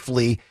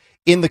swiftly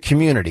in the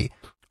community.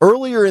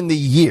 Earlier in the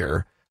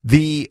year,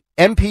 the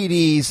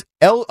MPD's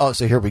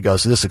so here we go.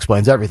 So this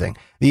explains everything.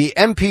 The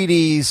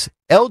MPD's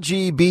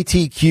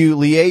LGBTQ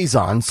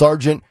liaison,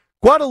 Sergeant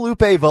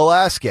Guadalupe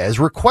Velasquez,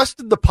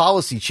 requested the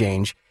policy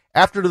change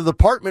after the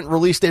department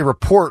released a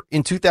report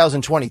in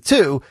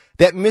 2022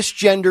 that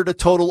misgendered a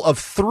total of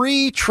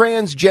 3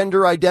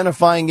 transgender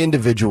identifying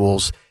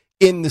individuals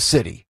in the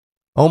city.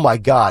 Oh my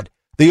God.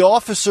 The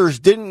officers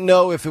didn't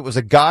know if it was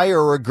a guy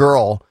or a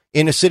girl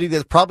in a city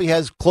that probably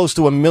has close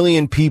to 1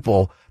 million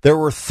people. There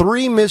were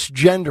 3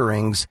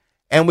 misgenderings,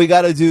 and we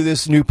got to do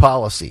this new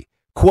policy.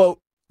 Quote,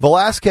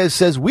 Velasquez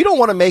says, we don't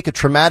want to make a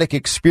traumatic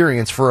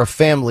experience for a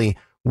family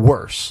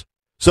worse.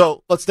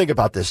 So let's think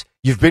about this.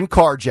 You've been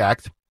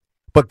carjacked,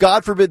 but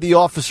God forbid the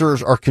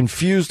officers are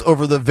confused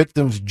over the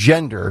victim's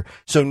gender.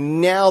 So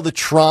now the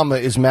trauma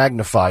is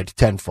magnified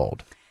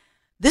tenfold.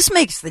 This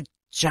makes the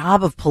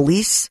job of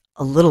police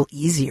a little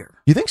easier.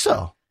 You think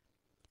so?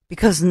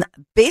 Because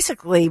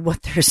basically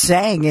what they're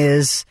saying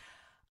is,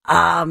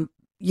 don't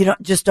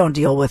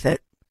deal with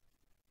it.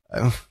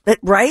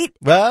 Right?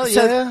 Well,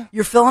 so yeah.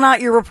 You're filling out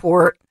your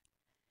report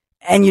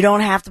and you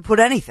don't have to put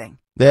anything.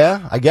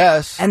 Yeah, I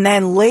guess. And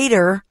then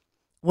later,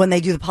 when they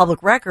do the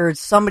public records,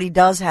 somebody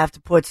does have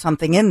to put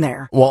something in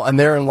there. Well, and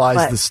therein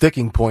lies the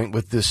sticking point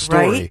with this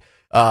story.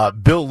 Right?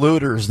 Bill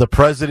Luters, the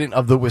president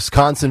of the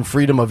Wisconsin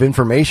Freedom of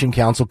Information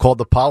Council, called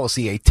the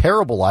policy a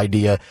terrible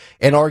idea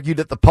and argued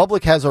that the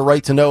public has a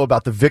right to know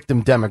about the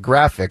victim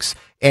demographics,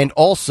 and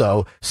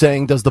also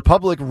saying, does the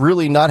public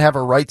really not have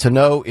a right to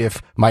know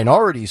if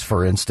minorities,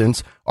 for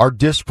instance, are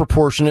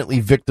disproportionately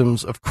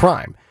victims of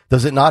crime?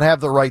 Does it not have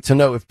the right to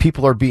know if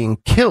people are being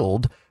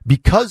killed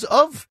because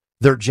of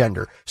their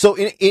gender? So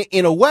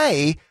in a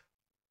way,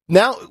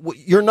 now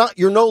you're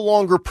no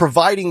longer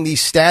providing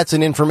these stats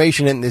and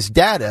information and this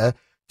data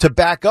to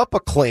back up a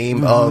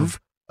claim of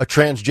a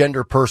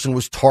transgender person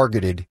was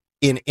targeted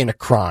in a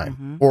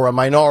crime or a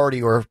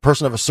minority or a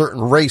person of a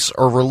certain race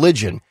or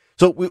religion.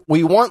 So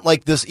we want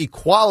like this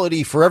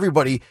equality for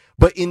everybody,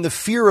 but in the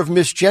fear of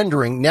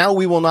misgendering, now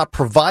we will not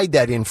provide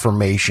that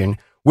information,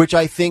 which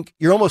I think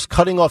you're almost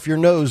cutting off your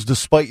nose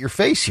despite your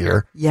face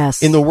here.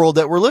 Yes. In the world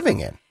that we're living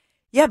in.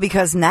 Yeah,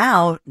 because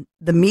now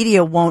the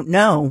media won't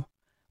know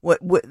what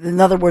in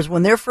other words,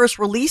 when they're first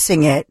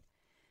releasing it.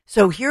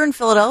 So here in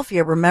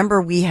Philadelphia,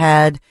 remember we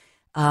had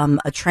a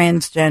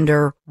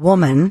transgender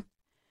woman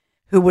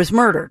who was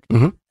murdered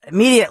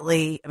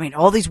immediately. I mean,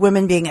 all these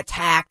women being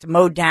attacked,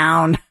 mowed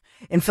down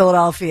in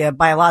Philadelphia,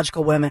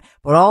 biological women,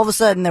 but all of a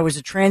sudden there was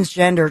a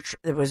transgender,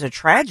 it was a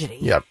tragedy.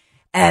 Yep.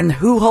 And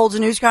who holds a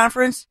news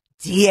conference?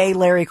 DA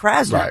Larry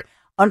Krasner. Right.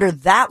 Under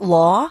that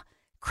law,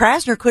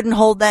 Krasner couldn't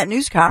hold that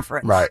news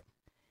conference. Right.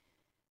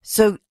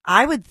 So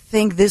I would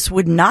think this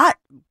would not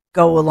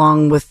go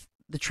along with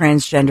the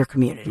transgender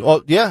community.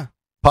 Well, yeah.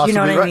 Possibly, you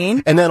know what right. I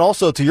mean? And then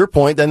also, to your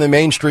point, then the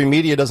mainstream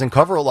media doesn't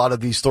cover a lot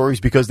of these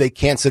stories because they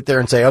can't sit there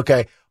and say,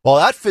 okay, well,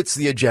 that fits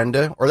the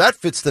agenda or that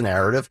fits the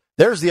narrative.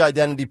 There's the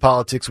identity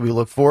politics we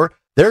look for.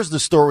 There's the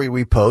story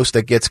we post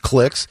that gets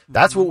clicks.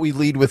 That's what we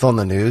lead with on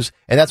the news.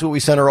 And that's what we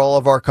center all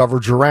of our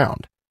coverage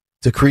around,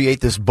 to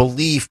create this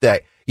belief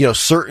that, you know,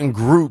 certain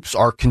groups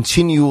are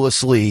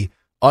continuously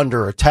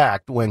under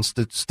attack when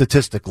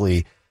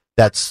statistically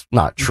that's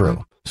not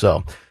true.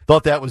 So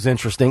thought that was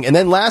interesting. And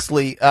then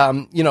lastly,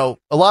 you know,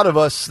 a lot of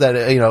us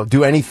that, you know,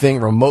 do anything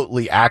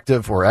remotely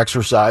active or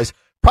exercise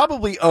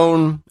probably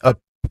own a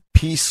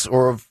piece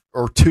or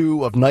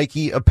two of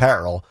Nike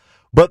apparel.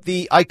 But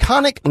the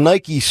iconic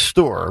Nike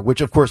store,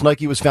 which of course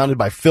Nike was founded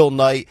by Phil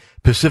Knight,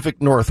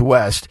 Pacific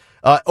Northwest,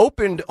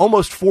 opened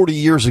almost 40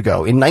 years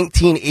ago in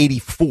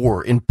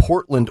 1984 in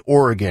Portland,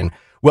 Oregon.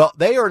 Well,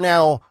 they are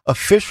now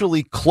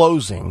officially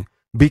closing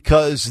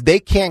because they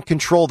can't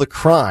control the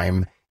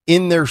crime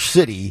in their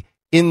city,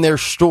 in their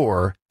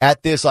store,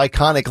 at this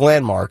iconic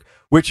landmark,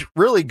 which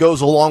really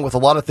goes along with a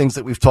lot of things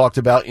that we've talked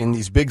about in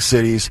these big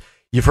cities.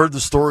 You've heard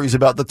the stories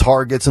about the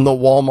Targets and the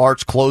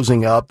Walmarts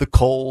closing up, the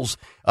Kohl's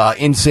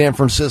in San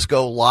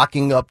Francisco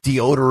locking up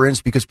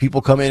deodorants because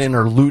people come in and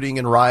are looting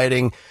and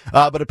rioting.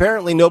 But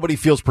apparently nobody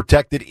feels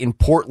protected in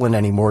Portland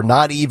anymore,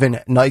 not even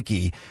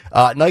Nike.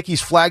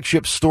 Nike's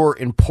flagship store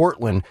in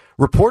Portland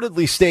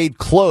reportedly stayed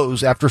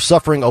closed after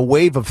suffering a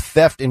wave of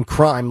theft and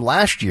crime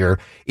last year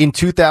in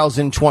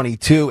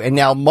 2022. And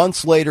now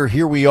months later,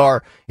 here we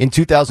are in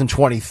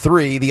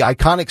 2023, the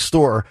iconic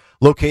store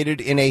located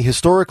in a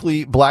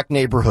historically black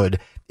neighborhood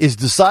is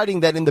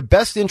deciding that in the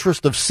best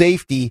interest of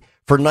safety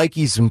for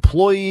Nike's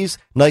employees,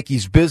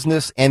 Nike's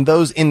business, and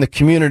those in the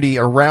community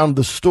around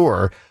the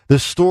store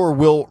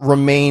will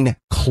remain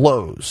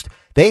closed.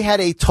 They had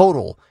a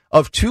total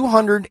of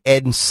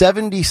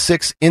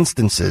 276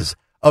 instances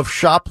of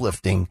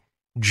shoplifting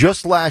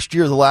just last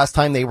year, the last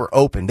time they were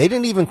open. They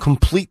didn't even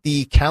complete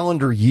the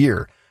calendar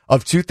year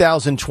of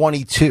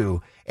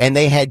 2022, and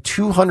they had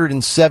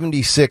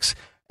 276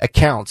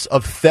 accounts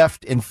of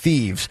theft and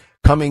thieves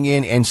coming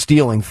in and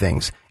stealing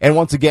things. And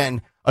once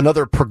again,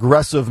 another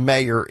progressive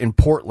mayor in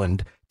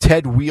Portland,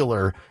 Ted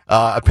Wheeler,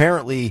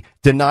 apparently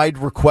denied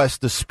requests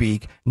to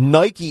speak.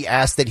 Nike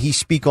asked that he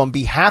speak on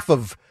behalf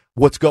of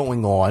what's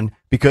going on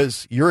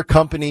because you're a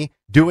company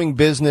doing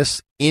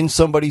business in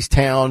somebody's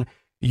town.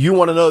 You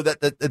want to know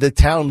that the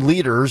town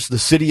leaders, the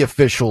city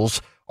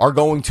officials, are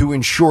going to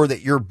ensure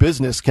that your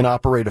business can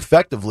operate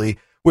effectively,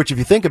 which if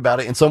you think about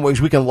it, in some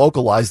ways we can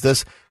localize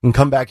this and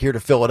come back here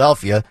to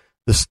Philadelphia.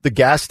 The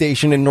gas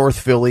station in North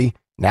Philly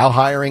now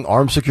hiring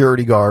armed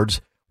security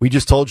guards. We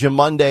just told you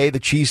Monday the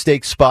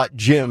cheesesteak spot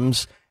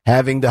Jim's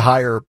having to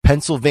hire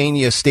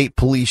Pennsylvania State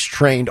Police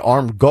trained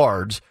armed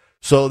guards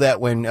so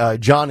that when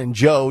John and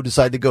Joe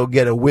decide to go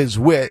get a whiz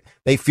wit,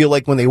 they feel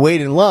like when they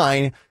wait in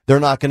line, they're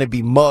not going to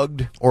be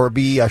mugged or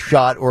be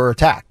shot or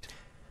attacked.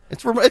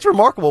 It's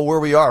remarkable where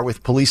we are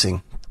with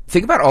policing.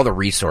 Think about all the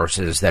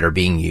resources that are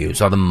being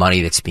used, all the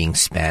money that's being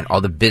spent,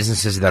 all the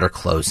businesses that are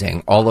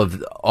closing, all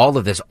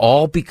of this,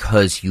 all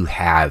because you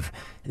have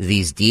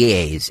these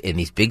DAs in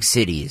these big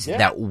cities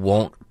that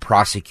won't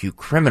prosecute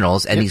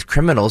criminals, and these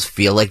criminals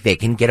feel like they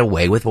can get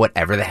away with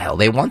whatever the hell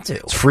they want to.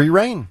 It's free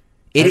reign.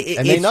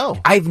 And they know.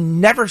 I've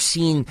never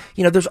seen,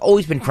 there's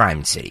always been crime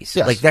in cities.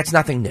 Yes. Like, that's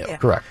nothing new. Yeah.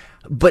 Correct.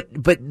 But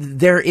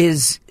there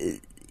is,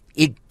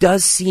 it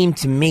does seem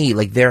to me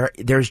like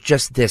there's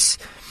just this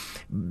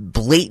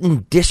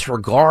blatant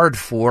disregard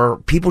for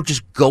people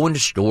just go into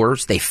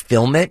stores, they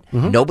film it,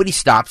 nobody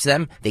stops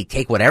them, they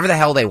take whatever the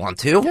hell they want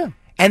to,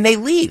 and they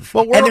leave.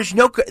 Well, and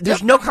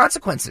there's no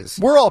consequences.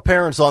 We're all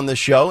parents on this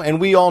show,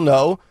 and we all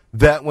know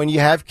that when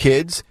you have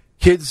kids,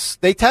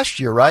 they test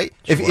you, right?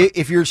 Sure.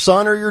 If your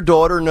son or your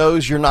daughter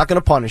knows you're not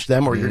going to punish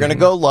them, or you're going to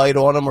go light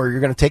on them, or you're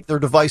going to take their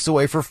device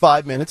away for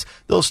 5 minutes,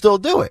 they'll still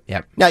do it.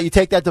 Yep. Now, you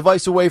take that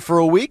device away for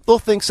a week, they'll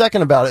think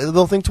second about it.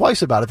 They'll think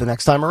twice about it the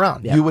next time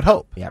around. Yep. You would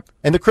hope. Yep.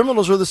 And the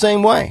criminals are the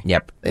same way.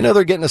 Yep. They know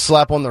they're getting a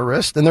slap on the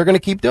wrist, and they're going to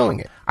keep doing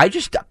it.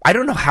 I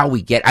don't know how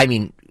we get,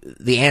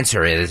 the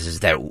answer is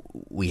that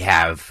we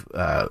have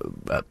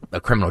a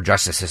criminal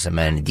justice system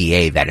and a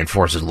DA that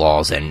enforces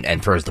laws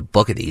and throws the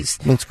book at these.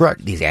 That's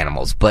correct. These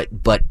animals, but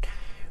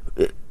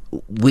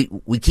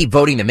we keep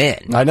voting them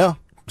in. I know.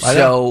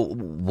 So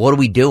what are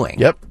we doing?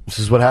 Yep, this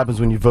is what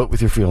happens when you vote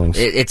with your feelings.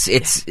 It's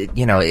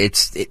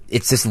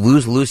this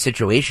lose-lose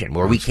situation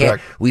where we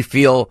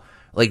feel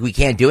like we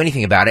can't do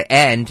anything about it,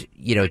 and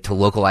to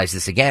localize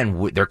this again,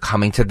 it's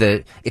coming to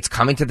the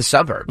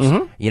suburbs.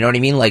 Mm-hmm. You know what I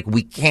mean? Like,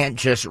 we can't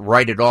just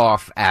write it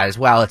off as,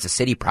 well, it's a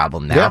city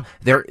problem now.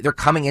 Yeah. They're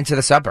coming into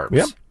the suburbs.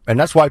 Yep. And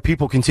that's why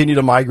people continue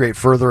to migrate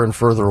further and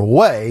further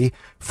away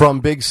from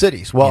big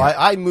cities. Well,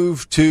 I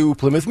moved to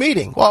Plymouth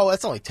Meeting. Well,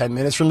 that's only 10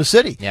 minutes from the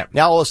city. Yep.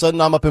 Now, all of a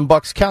sudden, I'm up in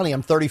Bucks County.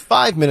 I'm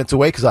 35 minutes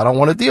away because I don't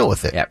want to deal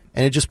with it. Yep.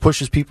 And it just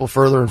pushes people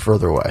further and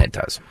further away. It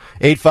does.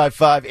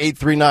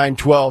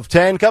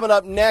 855-839-1210. Coming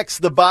up next,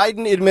 the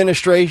Biden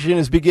administration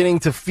is beginning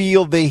to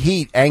feel the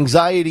heat.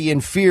 Anxiety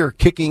and fear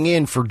kicking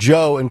in for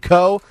Joe and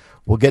co.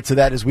 We'll get to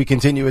that as we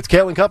continue. It's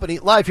Kale and Company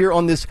live here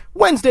on this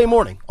Wednesday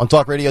morning on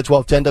Talk Radio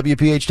 1210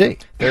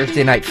 WPHT.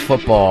 Thursday night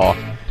football.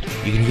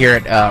 You can hear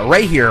it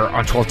right here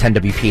on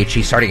 1210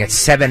 WPHT starting at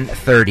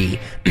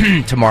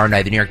 7:30 tomorrow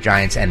night. The New York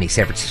Giants and the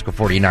San Francisco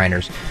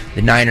 49ers.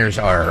 The Niners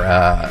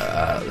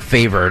are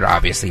favored,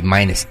 obviously,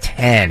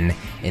 -10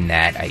 in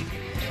that.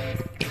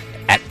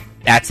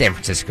 At San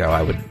Francisco,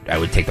 I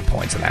would take the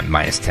points on that,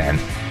 -10.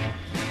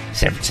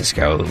 San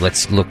Francisco.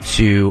 Let's look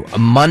to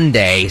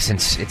Monday,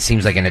 since it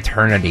seems like an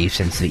eternity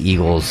since the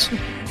Eagles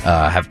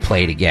have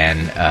played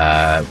again.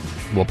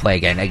 Will play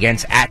again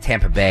at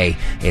Tampa Bay.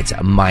 It's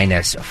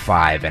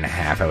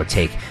 -5.5. I would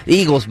take the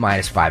Eagles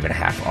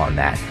 -5.5 on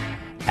that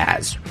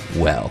as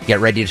well.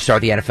 Get ready to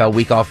start the NFL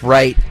week off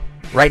right.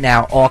 Right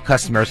now, all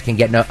customers can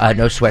get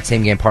no sweat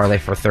same game parlay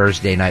for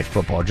Thursday night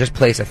football. Just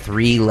place a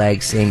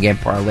 3-leg same game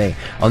parlay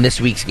on this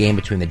week's game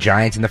between the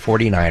Giants and the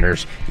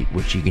 49ers,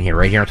 which you can hear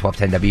right here on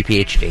 1210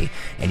 WPHT,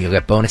 and you'll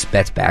get bonus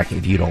bets back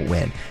if you don't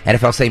win.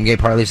 NFL same game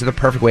parlays are the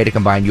perfect way to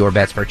combine your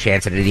bets for a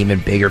chance at an even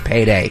bigger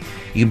payday.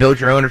 You can build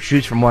your own or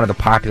choose from one of the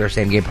popular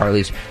same game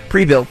parlays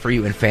pre-built for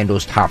you in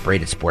FanDuel's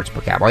top-rated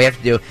sportsbook app. All you have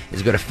to do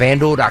is go to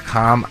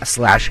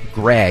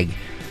FanDuel.com/Greg,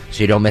 so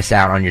you don't miss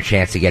out on your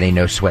chance to get a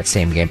no-sweat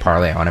same-game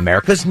parlay on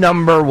America's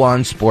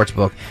 #1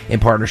 sportsbook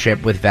in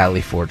partnership with Valley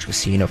Forge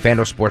Casino.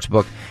 FanDuel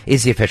Sportsbook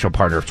is the official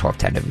partner of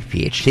 1210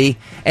 WPHT,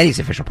 and he's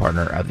the official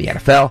partner of the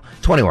NFL.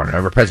 21 and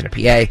over, President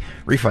PA.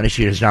 Refund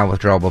issued as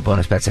non-withdrawable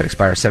bonus bets that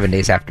expire 7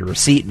 days after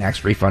receipt.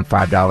 Max refund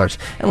 $5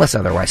 unless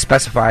otherwise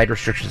specified.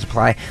 Restrictions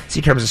apply.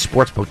 See terms at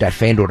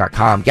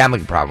sportsbook.fanduel.com.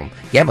 Gambling problem?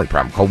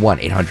 Call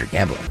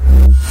 1-800-GAMBLER.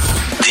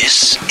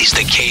 This is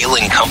the Kale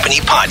and Company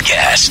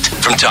podcast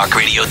from Talk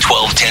Radio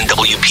 1210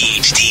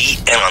 WPHT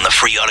and on the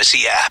free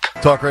Odyssey app.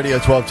 Talk Radio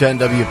 1210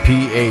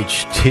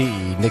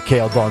 WPHT. Nick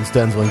Kale, Dawn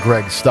Stenzel, and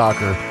Greg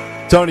Stocker.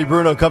 Tony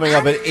Bruno coming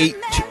up at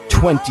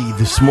 8:20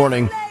 this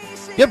morning.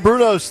 Get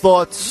Bruno's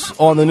thoughts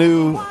on the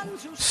new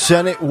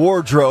Senate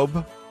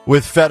wardrobe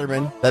with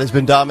Fetterman that has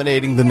been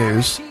dominating the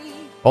news.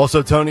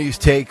 Also, Tony's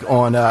take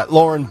on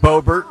Lauren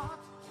Boebert,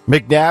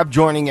 McNabb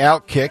joining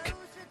Outkick,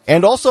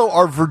 and also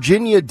our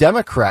Virginia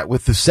Democrat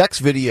with the sex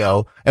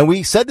video. And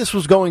we said this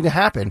was going to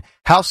happen.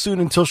 How soon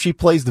until she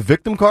plays the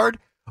victim card?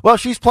 Well,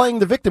 she's playing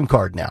the victim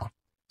card now.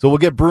 So we'll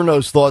get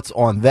Bruno's thoughts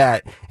on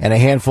that and a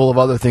handful of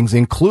other things,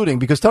 including,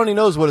 because Tony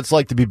knows what it's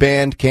like to be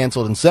banned,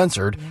 canceled, and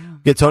censored. Yeah.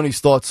 Get Tony's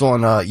thoughts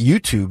on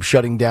YouTube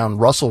shutting down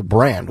Russell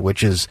Brand,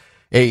 which is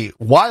a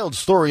wild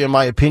story, in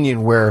my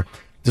opinion, where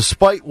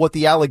despite what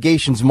the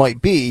allegations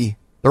might be,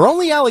 they're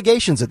only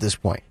allegations at this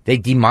point. They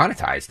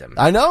demonetized him.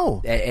 I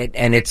know.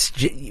 And it's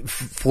to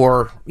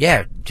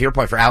your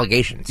point, for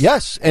allegations.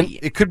 Yes, and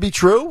it could be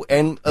true,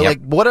 and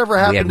like whatever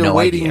happened to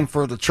waiting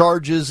for the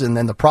charges and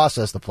then the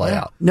process to play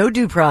out. No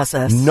due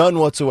process. None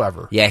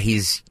whatsoever. Yeah,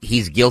 he's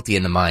guilty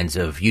in the minds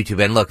of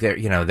YouTube. And look,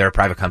 they're a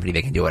private company.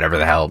 They can do whatever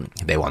the hell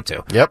they want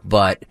to. Yep.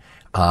 But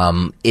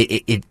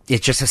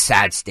it's just a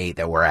sad state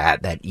that we're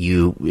at, that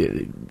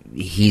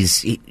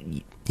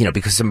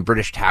because some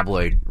British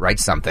tabloid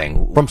writes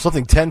something. From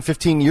something 10,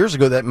 15 years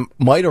ago that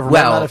might or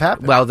might not have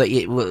happened. Well,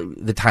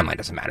 the timeline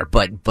doesn't matter.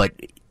 But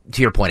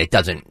to your point,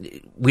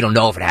 we don't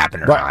know if it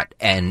happened or not.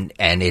 And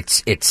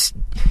it's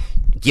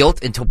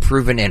guilt until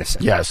proven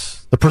innocent. Yes.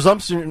 The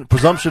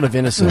presumption of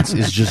innocence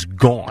is just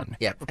gone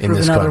in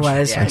this country.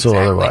 Otherwise. Until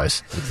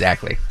otherwise.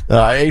 Exactly.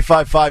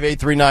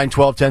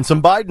 855-839-1210.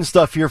 Some Biden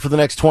stuff here for the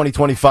next 20,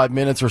 25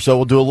 minutes or so.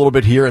 We'll do a little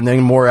bit here and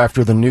then more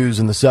after the news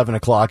in the 7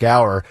 o'clock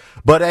hour.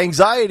 But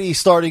anxiety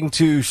starting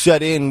to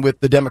set in with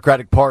the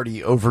Democratic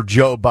Party over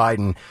Joe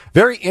Biden.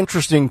 Very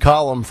interesting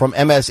column from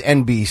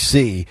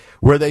MSNBC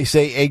where they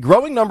say a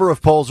growing number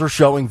of polls are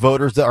showing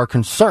voters that are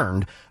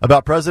concerned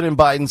about President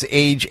Biden's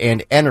age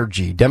and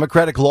energy.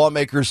 Democratic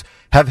lawmakers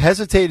have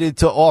hesitated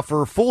to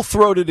offer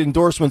full-throated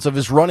endorsements of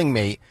his running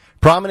mate.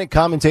 Prominent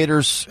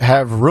commentators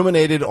have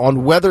ruminated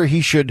on whether he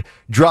should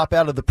drop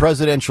out of the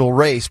presidential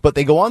race, but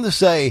they go on to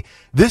say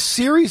this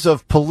series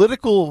of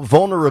political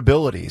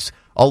vulnerabilities,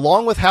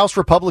 along with House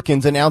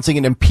Republicans announcing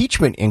an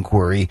impeachment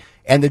inquiry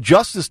and the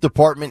Justice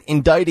Department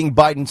indicting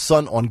Biden's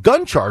son on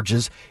gun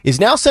charges is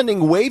now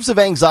sending waves of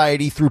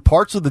anxiety through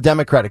parts of the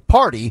Democratic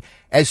Party,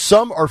 as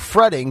some are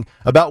fretting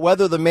about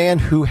whether the man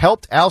who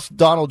helped oust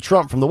Donald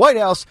Trump from the White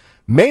House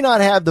may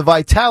not have the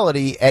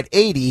vitality at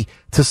 80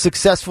 to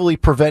successfully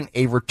prevent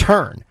a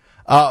return.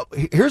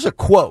 Here's a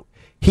quote.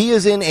 He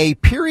is in a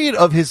period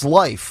of his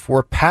life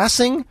where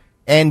passing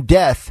and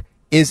death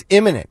is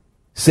imminent,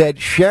 said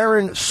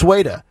Sharon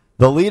Sweda,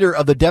 the leader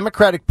of the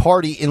Democratic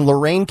Party in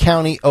Lorain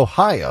County,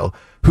 Ohio,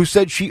 who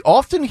said she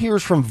often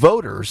hears from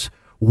voters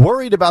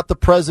worried about the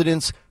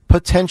president's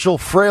potential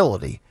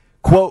frailty.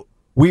 Quote,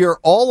 "We are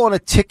all on a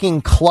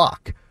ticking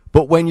clock,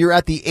 but when you're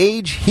at the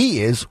age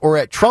he is or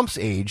at Trump's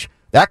age,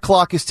 that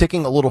clock is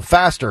ticking a little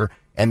faster,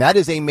 and that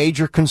is a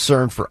major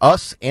concern for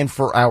us and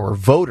for our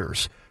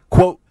voters."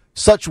 Quote,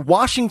 "Such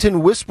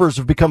Washington whispers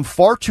have become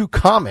far too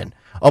common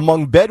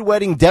among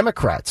bedwetting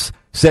Democrats,"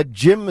 said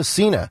Jim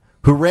Messina,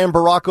 who ran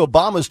Barack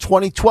Obama's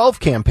 2012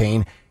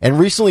 campaign and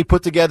recently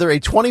put together a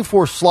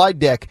 24 slide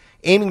deck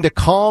aiming to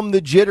calm the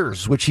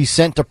jitters, which he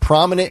sent to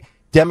prominent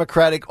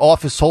Democratic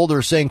office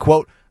holders, saying,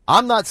 quote,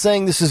 "I'm not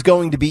saying this is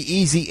going to be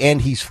easy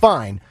and he's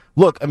fine.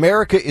 Look,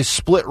 America is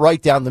split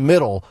right down the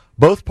middle.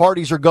 Both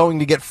parties are going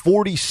to get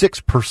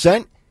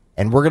 46%,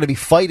 and we're going to be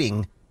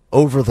fighting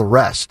over the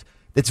rest."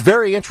 It's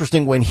very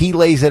interesting when he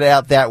lays it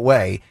out that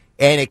way,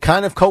 and it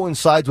kind of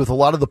coincides with a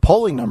lot of the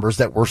polling numbers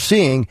that we're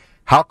seeing,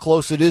 how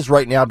close it is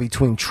right now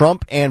between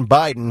Trump and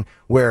Biden,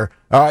 where,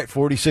 all right,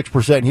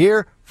 46%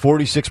 here,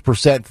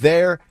 46%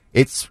 there.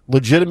 It's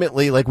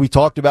legitimately, like we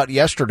talked about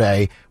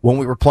yesterday when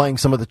we were playing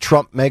some of the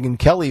Trump Megyn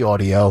Kelly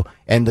audio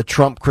and the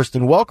Trump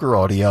Kristen Welker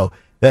audio,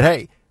 that,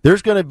 hey,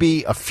 there's going to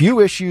be a few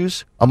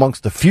issues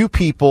amongst a few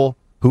people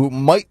who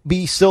might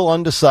be still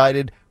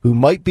undecided, who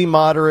might be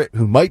moderate,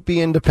 who might be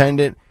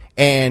independent,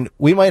 and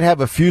we might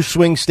have a few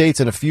swing states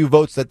and a few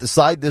votes that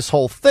decide this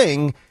whole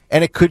thing,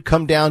 and it could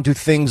come down to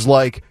things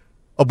like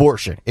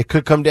abortion. It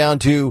could come down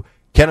to,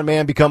 can a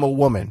man become a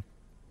woman?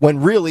 When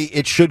really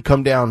it should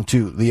come down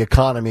to the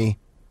economy,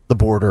 the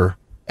border,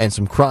 and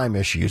some crime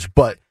issues.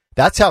 But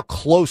that's how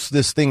close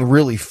this thing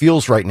really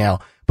feels right now.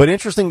 But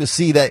interesting to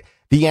see that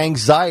the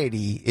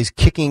anxiety is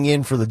kicking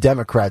in for the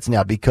Democrats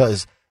now,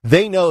 because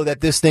they know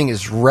that this thing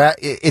is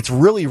it's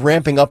really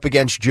ramping up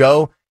against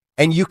Joe.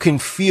 And you can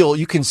feel,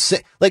 you can see,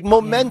 like,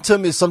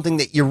 momentum is something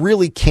that you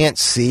really can't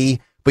see,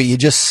 but you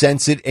just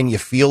sense it and you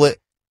feel it.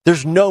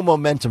 There's no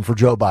momentum for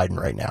Joe Biden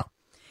right now.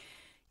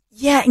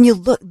 Yeah, and you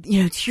look,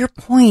 to your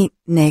point,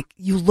 Nick,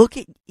 you look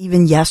at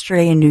even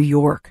yesterday in New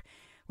York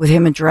with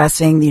him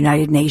addressing the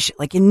United Nations.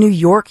 Like, in New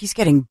York, he's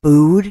getting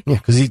booed. Yeah,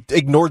 because he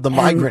ignored the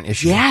migrant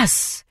issue.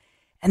 Yes,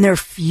 and they're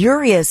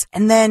furious.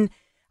 And then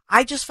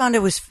I just found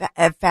it was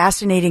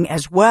fascinating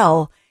as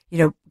well.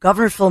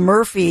 Governor Phil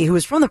Murphy, who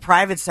was from the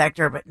private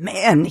sector, but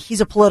man,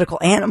 he's a political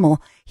animal.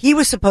 He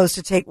was supposed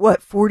to take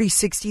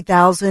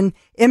 60,000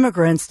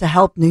 immigrants to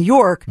help New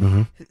York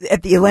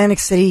at the Atlantic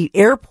City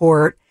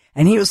airport.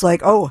 And he was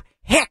like, "Oh,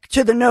 heck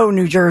to the no,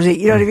 New Jersey."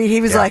 You know what I mean?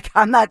 He was like,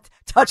 "I'm not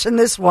touching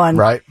this one."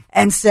 Right.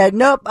 And said,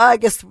 "Nope, I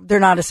guess they're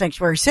not a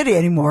sanctuary city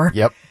anymore."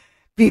 Yep.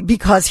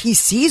 Because he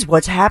sees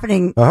what's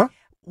happening. Uh-huh.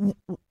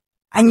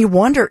 And you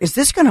wonder, is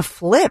this going to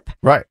flip?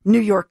 Right. New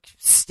York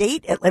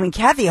State,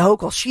 Kathy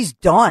Hochul, she's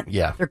done.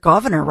 Yeah. Their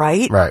governor,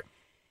 right? Right.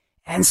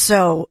 And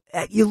so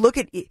you look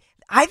at,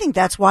 I think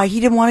that's why he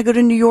didn't want to go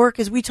to New York,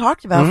 as we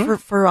talked about,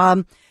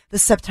 for the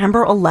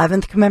September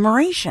 11th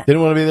commemoration.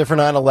 Didn't want to be there for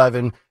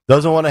 9/11.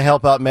 Doesn't want to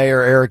help out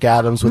Mayor Eric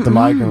Adams with the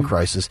migrant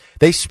crisis.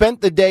 They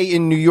spent the day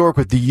in New York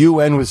with the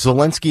UN, with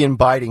Zelensky and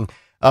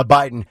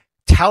Biden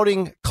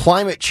touting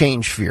climate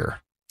change fear.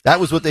 That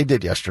was what they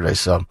did yesterday,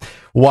 so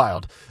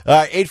wild.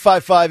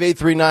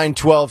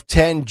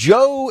 855-839-1210.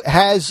 Joe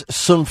has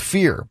some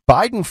fear.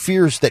 Biden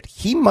fears that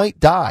he might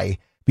die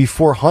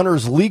before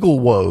Hunter's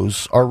legal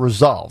woes are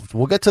resolved.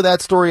 We'll get to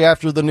that story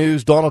after the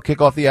news. Dawn will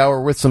kick off the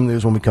hour with some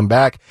news when we come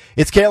back.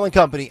 It's Kale and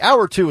Company.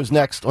 Hour 2 is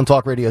next on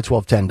Talk Radio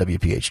 1210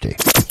 WPHT.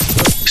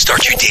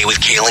 Start your day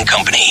with Kale and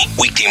Company.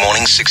 Weekday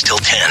mornings 6 till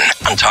 10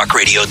 on Talk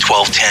Radio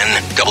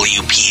 1210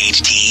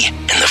 WPHT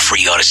and the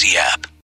free Odyssey app.